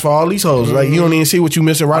got eyes for all these hoes. Like you don't even see what you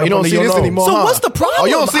missing right You up don't under see your this nose. anymore. So huh? what's the problem? Oh,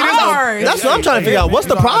 you don't see this? Hard. That's what I'm trying to figure out. What's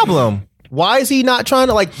the problem? Why is he not trying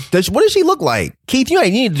to what does she look like? Keith, you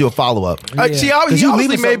need to do a follow up. She you obviously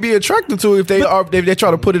leaving may some- be attracted to it if they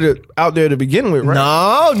try to put it out there to begin with,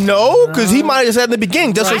 right? No, because he might have said in the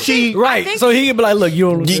beginning just so she. Right. So he could be like, look, you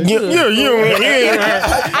don't look I good.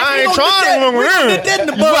 ain't trying to look in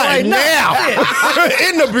the butt right now.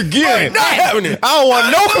 In the beginning, not happening. I don't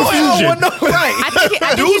want no confusion.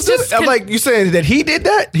 I think he's just I'm like you saying that he did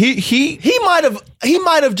that. He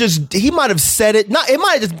might have said it. Not it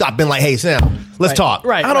might have just not been like, hey Sam, let's talk.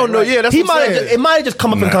 Right. I don't know. Yeah, that's He what I'm might have. saying. It might have just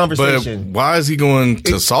come up in But conversation. why is he going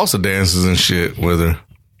to salsa dances and shit with her?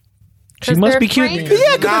 She must be cute. friends.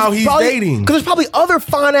 Yeah, Now he's dating. Because there's probably other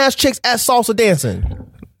fine ass chicks at salsa dancing.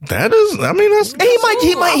 That is, I mean, that's. And he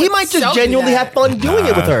might just So do genuinely that. have fun doing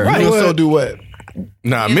it with her. Right. So do what?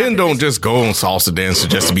 Nah, men don't just go on salsa dances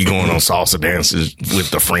just to be going on salsa dances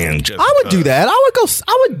with the friend. Just I would do that.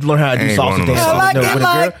 I would learn how to do ain't salsa going on dancing.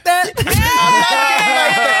 salsa. with a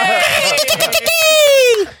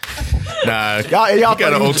girl. Nah, Y'all he got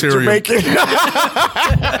thought an he was ulterior. Jamaican.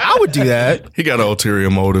 I would do that. He got an ulterior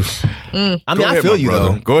motive. I mean, Go I ahead, feel my you brother.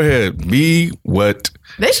 though. Go ahead. Be what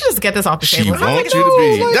They should just get this off the she table. wants you to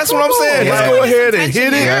be. That's what I'm saying. Let's go ahead and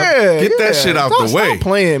hit it. Get that shit out the way. Stop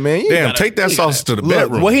playing, man. Damn, take that sauce to the Look,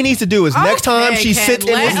 bedroom. what he needs to do is next time Okay, she Ken, sits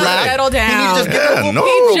in let his her lap, settle he needs down. to just get Yeah, a no.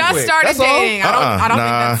 He real just quick. started That's all. dating. I don't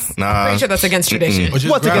Nah, think that's. nah. I'm pretty sure that's against tradition. Or just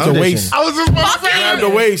What's grab the the condition? waist. I was just about to say Grab the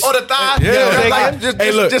waist. or the thigh. Yeah.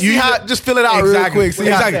 Hey, look, just see how, just fill it out real quick. See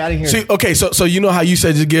how- I didn't hear See, okay, so you know how you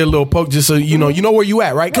said just get a little poke, just so you know where you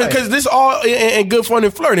at, right? Because this all in good fun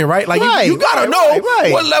and flirting, right? Like Right, you gotta right, know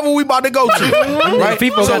right. what level we about to go to, right?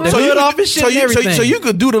 People got the you hood could- off and shit and everything. So you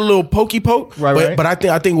could do the little pokey poke, Right, but, right. but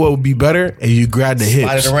I think what would be better is you grab the hips.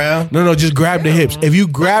 Slide it around? No, just grab the hips. If you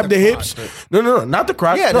grab the hips, no, not the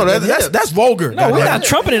crotch. Yeah, no, the hips. that's vulgar. No, we're not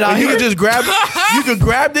trumping it out You here. can just grab. You can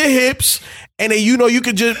grab the hips. and then you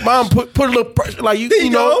could just mom put a little pressure, like you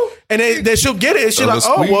know, and then she'll get it. And she's like,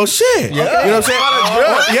 oh well, shit. Yeah. You know what I'm saying?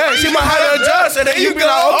 Yeah, she might have to adjust, and then you be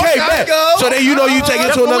like, okay, bet. So then you take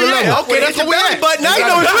it to another level. Okay, that's your belly button. Now you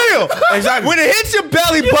know it's real. Exactly. When it hits your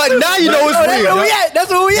belly button, now you know it's real. That's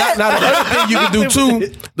where we at. Now the other thing you can do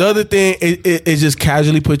too. The other thing is just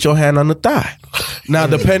casually put your hand on the thigh. Now,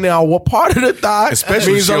 depending on what part of the thigh,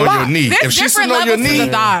 especially if she's on your knee. There's if she's sitting different on your levels to knee,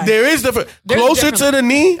 the thigh. there is different. Closer to the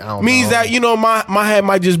knee means that my hand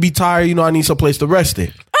might just be tired. I need some place to rest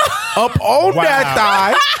it. Up on that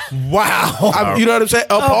thigh, you know what I'm saying?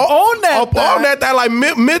 Up on that thigh, like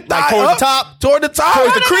mid thigh, toward the top, toward the top,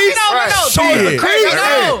 towards the crease, toward the crease.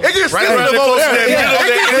 It just right sits around over there.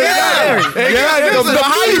 The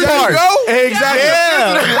higher part. Exactly.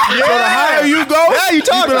 So the higher you go, you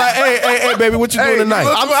be like, hey, baby, what you doing tonight?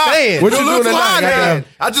 I'm saying, what you doing tonight?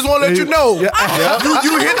 I just want to let you know, you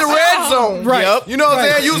hit the red zone, right? You know what I'm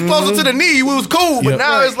saying? You was closer to the knee, we was cool, but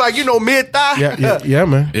now it's like mid thigh. Yeah,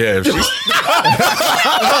 man. Yeah, if she's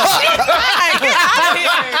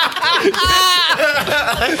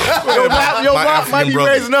your rock might be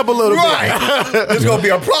raising up a little bit. There's gonna be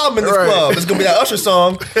a problem in this club. It's gonna be that Usher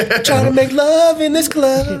song. Trying to make love in this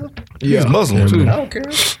club. he's Muslim too. I don't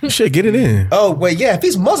care. Shit, get it in. Oh wait, yeah. If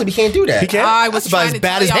he's Muslim, he can't do that. He can't. That's about as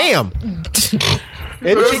bad as ham.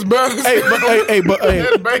 Hey, what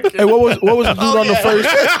was the dude on the first?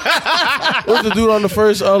 What was the dude on the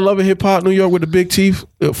first Love and Hip Hop New York with the big teeth?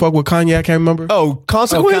 Fuck with Kanye, I can't remember. Oh,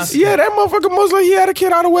 Consequence? Yeah, that motherfucker Muslim. He had a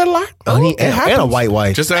kid out of wedlock. And a white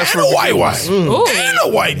wife. Just ask for a white wife. And a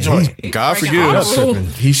white joint. God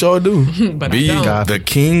forgives. He sure do. Be the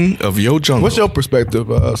king of your jungle. What's your perspective,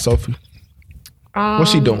 Sophie? What's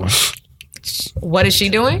she doing? What is she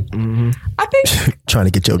doing? Mm-hmm. I think trying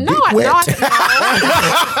to get your dick wet.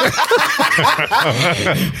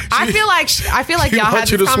 I feel like y'all had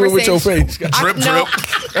you this to swim with your conversation. face. Drip.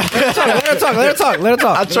 Let her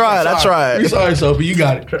talk. I tried. Sorry, Sophie, you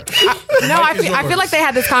got it. No, I feel like they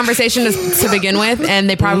had this conversation to begin with, and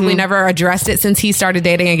they probably never addressed it since he started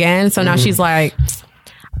dating again. So now she's like,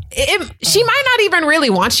 she might not even really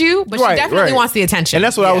want you, but she definitely wants the attention. And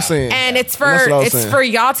that's what I was saying. And it's for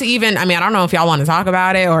y'all to even. I mean, I don't know if y'all want to talk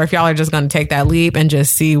about it or if y'all are just going to take that leap and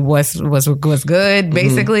just see what's good,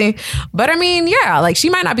 basically. But I mean, yeah, like she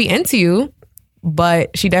might not be into you,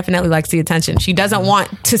 but she definitely likes the attention. She doesn't want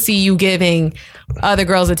to see you giving other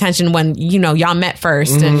girls attention when y'all met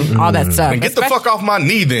first and all that stuff. And get the fuck off my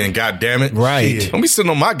knee then, goddammit. Right. Don't be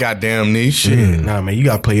sitting on my goddamn knee. Shit. Nah, man, you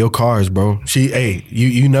gotta play your cards, bro.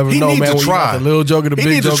 You never know, man. He needs to try. The little joker, the big joker.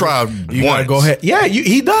 He needs to try You gotta go ahead. Yeah,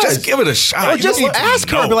 he does. Just give it a shot. Or just ask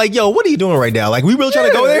her, be like, yo, what are you doing right now? Like, we really trying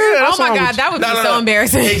to go there? Oh my God, that would be so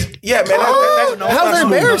embarrassing. Yeah, man. How's that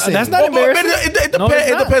embarrassing? That's not embarrassing.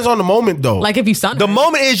 It depends on the moment, though. Like if you son The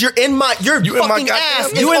moment is you're in my fucking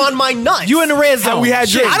ass is on my nuts. You in the red zone. We had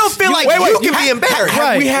drinks. I don't feel like you can be embarrassed.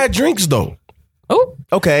 Have we had drinks though? Oh,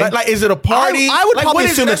 okay. Like, is it a party? I would like, probably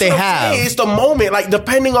assume that they have. It's the moment. Like,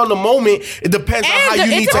 depending on the moment, it depends on how you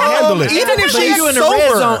need to handle it. Even if she's you in the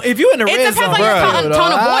red zone, if you in the it red depends zone, on your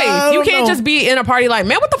tone of voice. You can't just be in a party like,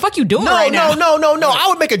 man, what the fuck you doing right now? No. I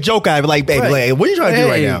would make a joke out of it, like, baby, like, what are you trying to do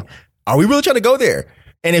right now? Are we really trying to go there?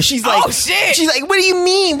 And if she's like, oh shit, she's like, what do you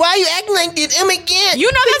mean? Why are you acting like this? Oh my God.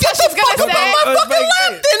 You know that's what she's gonna say. On my fucking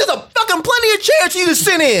lap, then there's a fucking plenty of chairs for you to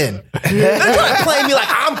sit in. They're trying to play me like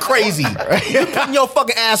I'm crazy. You're putting your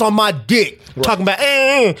fucking ass on my dick. Talking about,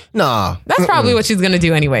 nah. That's probably what she's gonna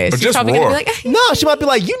do anyways. She's probably gonna be like, no, she might be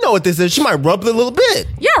like, you know what this is. She might rub it a little bit.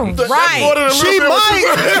 Yeah, right. She might.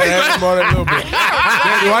 That's more than a little bit.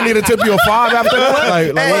 Do I need to tip you a 5 after that?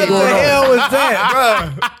 Like what's going on? What the hell was that,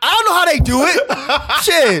 bro? I don't know how they do it.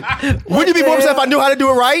 Shit. Wouldn't you be more upset if I knew how to do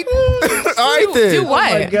it right? All right then. Do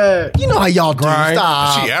what? Oh my God. You know how y'all do. Grind.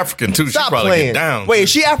 Stop. She African too. She Stop probably playing. get down. Wait, is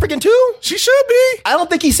she African too? She should be. I don't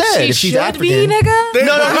think he said if she's should African. be, nigga.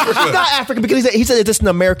 No, she's not African because he said it's just an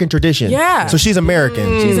American tradition. Yeah. So she's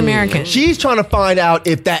American. She's American. She's trying to find out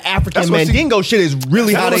if that African Mandingo shit is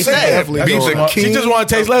really how they say it. Be the king. She just want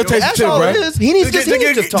to taste. Let her taste That's the tip, all right? it is. He needs to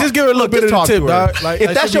Just give her a little bit of the tip, dog. Like,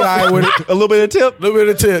 if that's your a a little bit of tip. little bit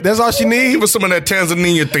of the tip. That's all she needs. Give us some of that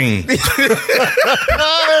Tanzania thing.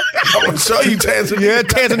 I'm gonna show you Tanzania. Yeah,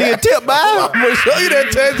 Tanzania tip, man. I'm gonna show you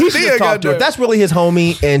that He should Tanzania. talk to her. If that's really his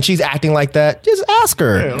homie and she's acting like that, just ask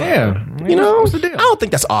her. Yeah. You know, What's the deal? I don't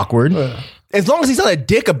think that's awkward. As long as he's not a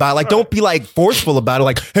dick about it, like don't be like forceful about it.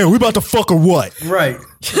 Like, hey, we about to fuck or what? Right.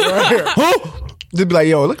 Huh? Just be like,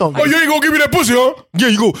 yo, look on. Oh, you ain't gonna give me that pussy, huh? Yeah,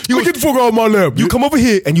 you go Get the fuck out of my lap. You come over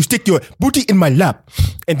here and you stick your booty in my lap,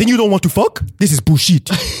 and then you don't want to fuck. This is bullshit.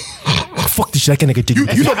 fuck this shit. I can't get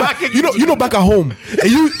You know back at home. And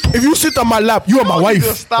if you sit on my lap, you are my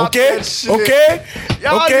wife. Okay? Okay?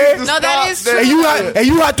 Y'all Okay? need to No, that stop is true. And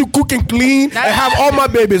you had to cook and clean and have all my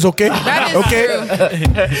babies, okay? That is okay? true.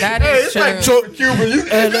 That is true. So Cuban, you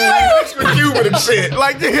extra Cuban and shit.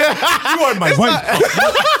 Like, You are my wife.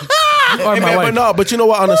 You are my wife. but you know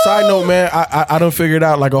what? On a side note, man, I done figured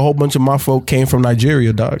out like a whole bunch of my folk came from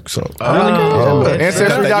Nigeria, dog. So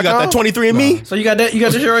Ancestry.com. You got that 23andMe? So you got that? You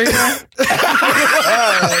got the shit right here?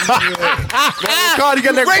 You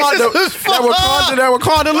got that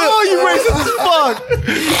Wakanda lip. Oh, you racist as fuck.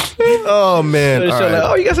 Oh, man. All right.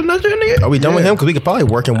 Oh, you got some Nigerian nigga? Are we done with him? Because we could probably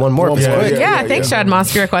work in one more episode. Yeah, thanks, Chad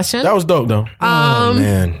Moss, for your question. that was dope, though.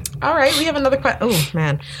 Man. All right, we have another question. Oh,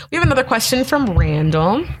 man. We have another question from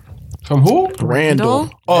Randall. From who? Randall.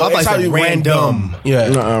 Oh, I it's thought you random. Yeah.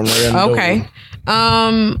 Randall. Okay.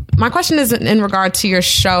 My question is in regard to your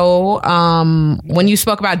show when you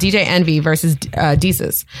spoke about DJ Envy versus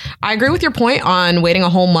Desus. I agree with your point on waiting a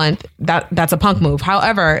whole month. That's a punk move.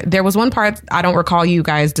 However, there was one part I don't recall you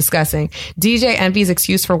guys discussing. DJ Envy's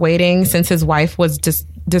excuse for waiting since his wife was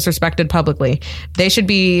disrespected publicly. They should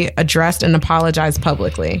be addressed and apologized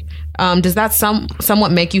publicly. Does that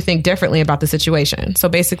somewhat make you think differently about the situation? So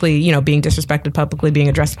basically, being disrespected publicly, being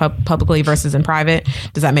addressed publicly versus in private,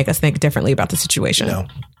 does that make us think differently about the situation? No.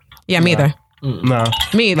 Yeah, me either. Nah,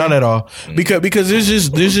 Me either. not at all. Because there's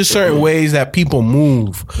just certain ways that people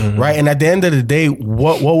move, right? And at the end of the day,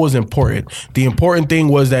 what was important? The important thing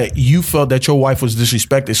was that you felt that your wife was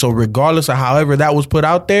disrespected. So regardless of however that was put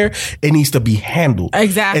out there, it needs to be handled.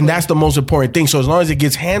 Exactly. And that's the most important thing. So as long as it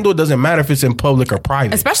gets handled, it doesn't matter if it's in public or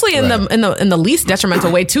private. Especially in the least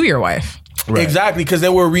detrimental way to your wife. Right. Exactly, because they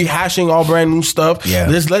were rehashing all brand new stuff. Yeah.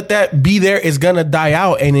 Just let that be there. It's gonna die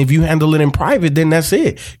out, and if you handle it in private, then that's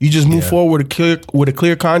it. You just move forward with a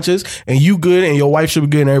clear conscience, and you good, and your wife should be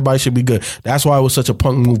good, and everybody should be good. That's why it was such a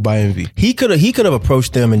punk move by Envy. He could have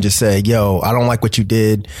approached them and just said, "Yo, I don't like what you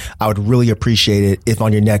did. I would really appreciate it if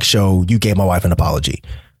on your next show you gave my wife an apology."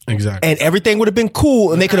 Exactly. And everything would have been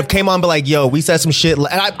cool, and they could have came on and be like, "Yo, we said some shit," and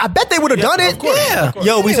I bet they would have done it. Yeah,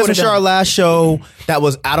 yo, we said some shit our last show that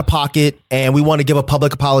was out of pocket, and we want to give a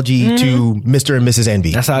public apology to Mr. and Mrs.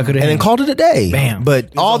 Envy. That's how I could have and then called it a day. Bam.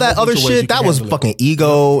 But all that other shit, that was fucking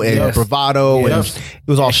ego and bravado, and it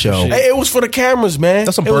was all show. Hey, it was for the cameras, man.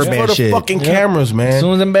 That's some it was Birdman for the shit. fucking cameras, As man.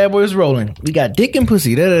 soon as them bad boys rolling, we got dick and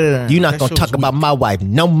pussy. You're not gonna shit talk was about my wife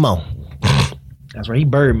no more. That's right. He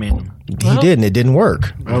Birdman. He did, and it didn't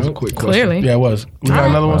work. That was a quick question. Clearly. Yeah, it was. We got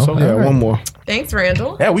another one. So Yeah, one more. Thanks,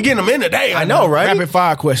 Randall. Yeah, we getting them in today. I know, right? Rapid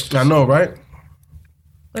fire question. I know, right?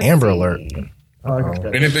 Amber Alert.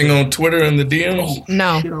 Anything on Twitter in the DMs?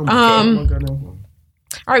 No.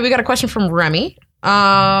 All right, we got a question from Remy.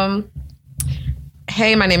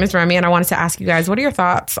 Hey, my name is Remy, and I wanted to ask you guys, what are your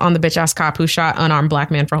thoughts on the bitch-ass cop who shot unarmed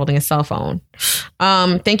black man for holding a cell phone?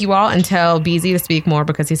 Thank you all, and tell BZ to speak more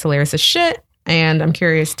because he's hilarious as shit. And I'm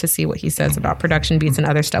curious to see what he says about production beats and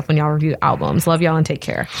other stuff when y'all review albums. Love y'all and take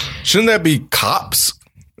care. Shouldn't that be cops?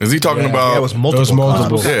 Is he talking about? Yeah, it was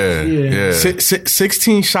multiple. Yeah.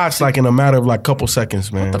 16 shots like in a matter of like couple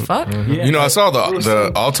seconds, man. The fuck? You know, I saw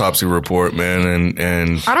the autopsy report, man,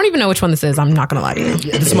 and I don't even know which one this is. I'm not gonna lie to you.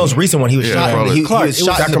 This is the most recent one. He was Yeah, shot. probably. He was shot in the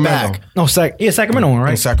Sacramento. back. No, Sacramento one, In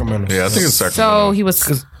right? Sacramento. yeah, I think it's Sacramento. So he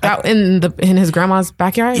was out in his grandma's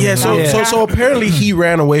backyard? Yeah, so apparently he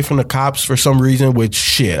ran away from the cops for some reason, which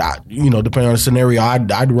shit, depending on the scenario,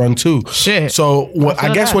 I'd run too. Shit. So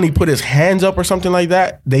I guess when he put his hands up or something like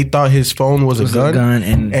that, they thought his phone was a gun,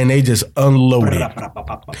 and they just unloaded.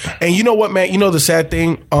 And you know what, man? You know the sad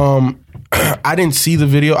thing? I didn't see the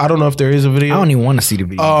video. I don't know if there is a video. I don't even want to see the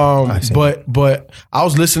video. But I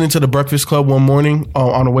was listening to the Breakfast Club one morning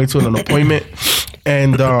on the way to an appointment,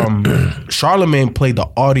 and Charlamagne played the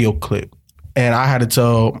audio clip, and I had to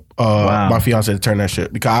tell my fiance to turn that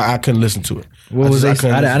shit because I couldn't listen to it. What was it?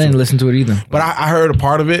 I didn't listen to it either. But I heard a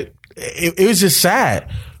part of it. It was just sad.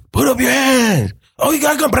 Put up your hands. Oh, you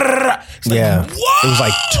got to go. Yeah. It was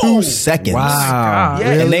like 2 seconds. Wow.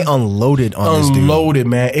 Yeah, and they unloaded on this dude. Unloaded,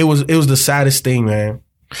 man. It was the saddest thing, man.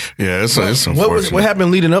 Yeah, it's unfortunate. What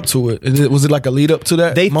happened leading up to it? Was it like a lead up to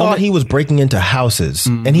that? They moment? thought he was breaking into houses,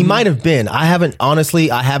 and he might have been. I haven't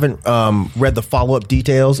read the follow up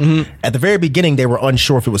details. At the very beginning, they were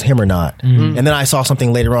unsure if it was him or not, and then I saw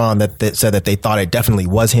something later on that said that they thought it definitely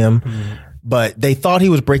was him. but they thought he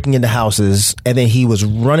was breaking into houses, and then he was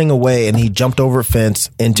running away, and he jumped over a fence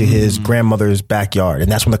into his grandmother's backyard,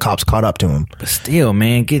 and that's when the cops caught up to him. But still,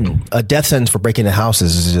 man, getting a death sentence for breaking into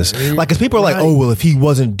houses is just like, because people are like, oh, well, if he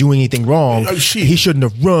wasn't doing anything wrong, he shouldn't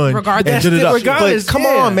have run. Regardless, but come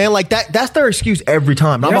on, man, like that's their excuse every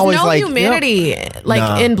time. I'm always no like, humanity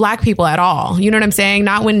in black people at all. You know what I'm saying?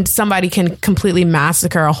 Not when somebody can completely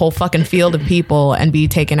massacre a whole fucking field of people and be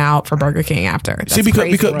taken out for Burger King after. That's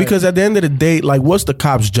because at the end of the day, like, what's the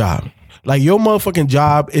cop's job? Like, your motherfucking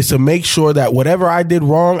job is to make sure that whatever I did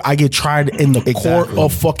wrong, I get tried in the court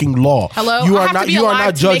of fucking law. Hello, you I are have not to be you are alive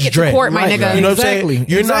not to Judge make it to Dredd. court, my nigga. You know what I'm saying?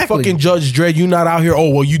 You're not fucking Judge Dredd. You're not out here. Oh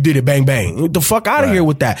well, you did it. Bang bang. Get the fuck out of here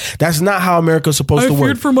with that. That's not how America's supposed to work. I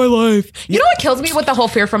feared for my life. You know what kills me with the whole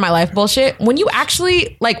fear for my life bullshit? When you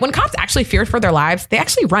actually when cops actually feared for their lives, they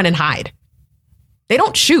actually run and hide. They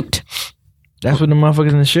don't shoot. That's what the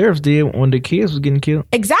motherfuckers and the sheriffs did when the kids was getting killed.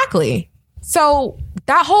 Exactly. So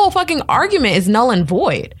that whole fucking argument is null and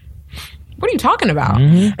void. What are you talking about?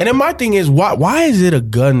 And then my thing is, why is it a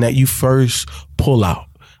gun that you first pull out?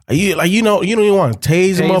 You don't even want to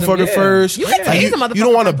tase a motherfucker first. You can tase a motherfucker. You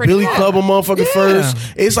don't want to billy club a motherfucker first.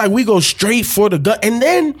 Yeah. It's like we go straight for the gun, and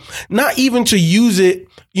then not even to use it,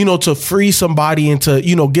 to free somebody and to,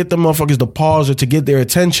 get the motherfuckers to pause or to get their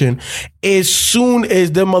attention. As soon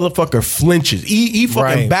as the motherfucker flinches, he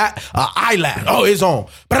fucking bat an eyelash. Oh, it's on.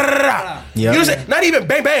 Yep. You know what I'm saying? Not even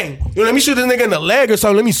bang bang. Let me shoot this nigga in the leg or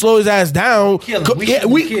something. Let me slow his ass down. Kill him.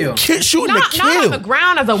 We shooting to kill. Not on the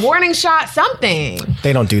ground as a warning shot. Something.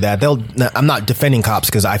 They don't do that. I'm not defending cops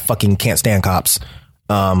because I fucking can't stand cops.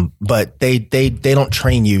 But they don't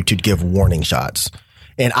train you to give warning shots,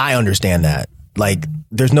 and I understand that. Like,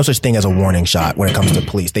 there's no such thing as a warning shot when it comes to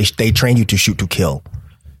police. They train you to shoot to kill.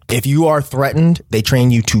 If you are threatened, they train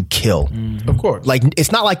you to kill. Of course. Like,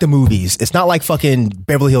 it's not like the movies. It's not like fucking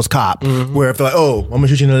Beverly Hills Cop, where if they're like, oh, I'm gonna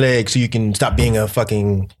shoot you in the leg so you can stop being a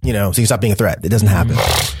fucking, so you can stop being a threat. It doesn't happen.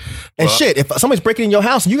 And shit, if somebody's breaking in your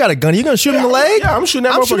house and you got a gun, you gonna shoot him in the leg? Yeah, I'm shooting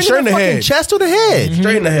that motherfucker straight in the head. Chest or the head?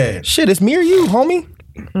 Straight in the head. Shit, it's me or you, homie.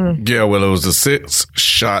 Yeah, well, it was the 6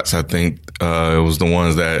 shots, I think. It was the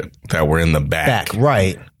ones that were in the back.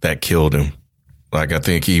 Right. That killed him. Like, I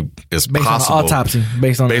think it's based possible. On the autopsy.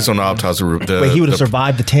 Based on the autopsy. Wait, he would have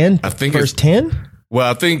survived the 10? I think first 10? Well,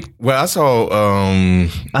 I saw.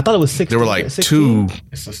 I thought it was 16. There were like 16? 2.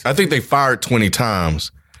 I think they fired 20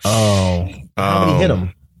 times. Oh. How many hit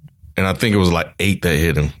him? And I think it was like 8 that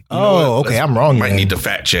hit him. Okay, I'm wrong. Might need to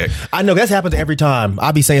fact check. I know, that's happens every time.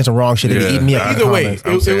 I'll be saying some wrong shit and eat me up. Either way,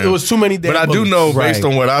 it was too many days. But I do know, based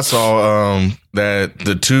on what I saw, that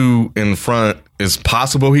the 2 in front, it's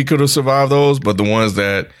possible he could have survived those, but the ones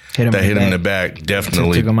that hit him in the back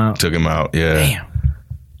definitely took him out. Yeah. Damn.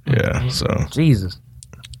 Yeah. So Jesus.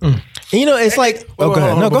 And, it's like, go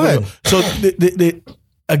ahead. No, go ahead. So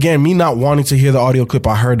again, me not wanting to hear the audio clip,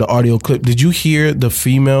 I heard the audio clip. Did you hear the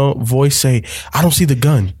female voice say, "I don't see the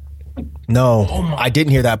gun"? No, I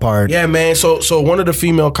didn't hear that part. Yeah, man. So one of the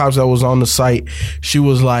female cops that was on the site, she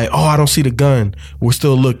was like, "Oh, I don't see the gun. We're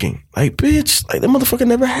still looking." Like, bitch, like that motherfucker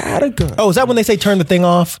never had a gun. Oh, is that when they say turn the thing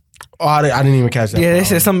off? Oh, I didn't even catch that. Yeah, they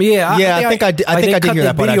said something. Yeah, I think I did hear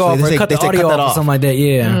that part. Actually, they cut the audio off or something like that.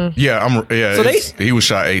 Yeah, yeah. So he was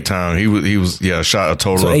shot 8 times. He was shot a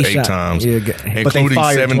total of 8 times, including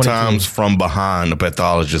 7 times from behind. The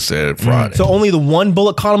pathologist said Friday. So only the one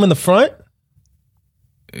bullet caught him in the front.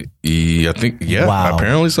 I think. Yeah, wow.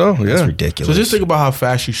 Apparently so. Yeah, that's ridiculous. So just think about how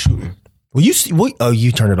fast she's shooting. Well, you see.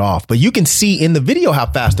 You turn it off, but you can see in the video how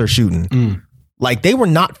fast they're shooting. Like, they were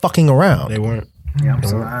not fucking around. They weren't. Yeah,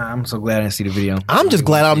 I'm so glad I didn't see the video. I'm just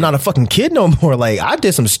glad I'm not a fucking kid no more. Like, I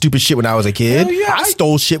did some stupid shit when I was a kid. Yeah, I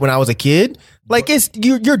stole shit when I was a kid. Like,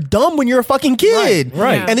 you're dumb when you're a fucking kid.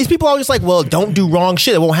 Right. And these people are just like, well, don't do wrong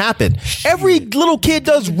shit. It won't happen. Every little kid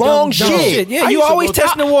does wrong shit. Yeah, you always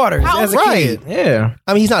testing the waters as a kid. Yeah.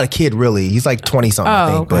 I mean, he's not a kid, really. He's like 20-something,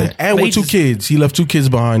 I think. Okay. But and with 2 kids. He left 2 kids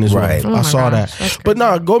behind as well. Right. I saw that. But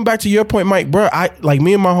no, going back to your point, Mike, bro,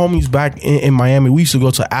 me and my homies back in Miami, we used to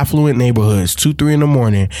go to affluent neighborhoods 2-3 in the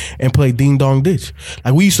morning and play ding dong ditch.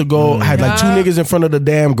 Like, we used to go, had like 2 niggas in front of the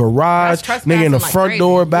damn garage, nigga in the front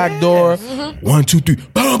door, back door, 1, 2, 3, boom,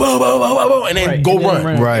 boom, boom, boom, boom, and then go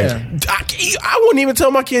run. Right. Yeah. I wouldn't even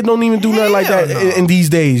tell my kid don't even do nothing like that in these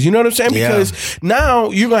days. You know what I'm saying? Because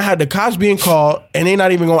now you're gonna have the cops being called and they're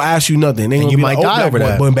not even gonna ask you nothing. They you might die over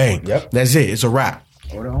that. Boom, bang. Yep. That's it. It's a wrap.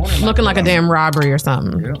 Looking like a damn robbery or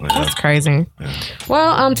something. Yeah. That's crazy.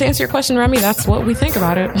 Well, to answer your question, Remy, that's what we think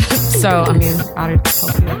about it. So, I mean, I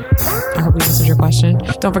hope we answered your question.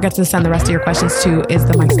 Don't forget to send the rest of your questions to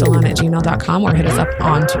isthemikestillon@gmail.com or hit us up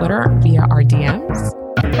on Twitter via our DMs.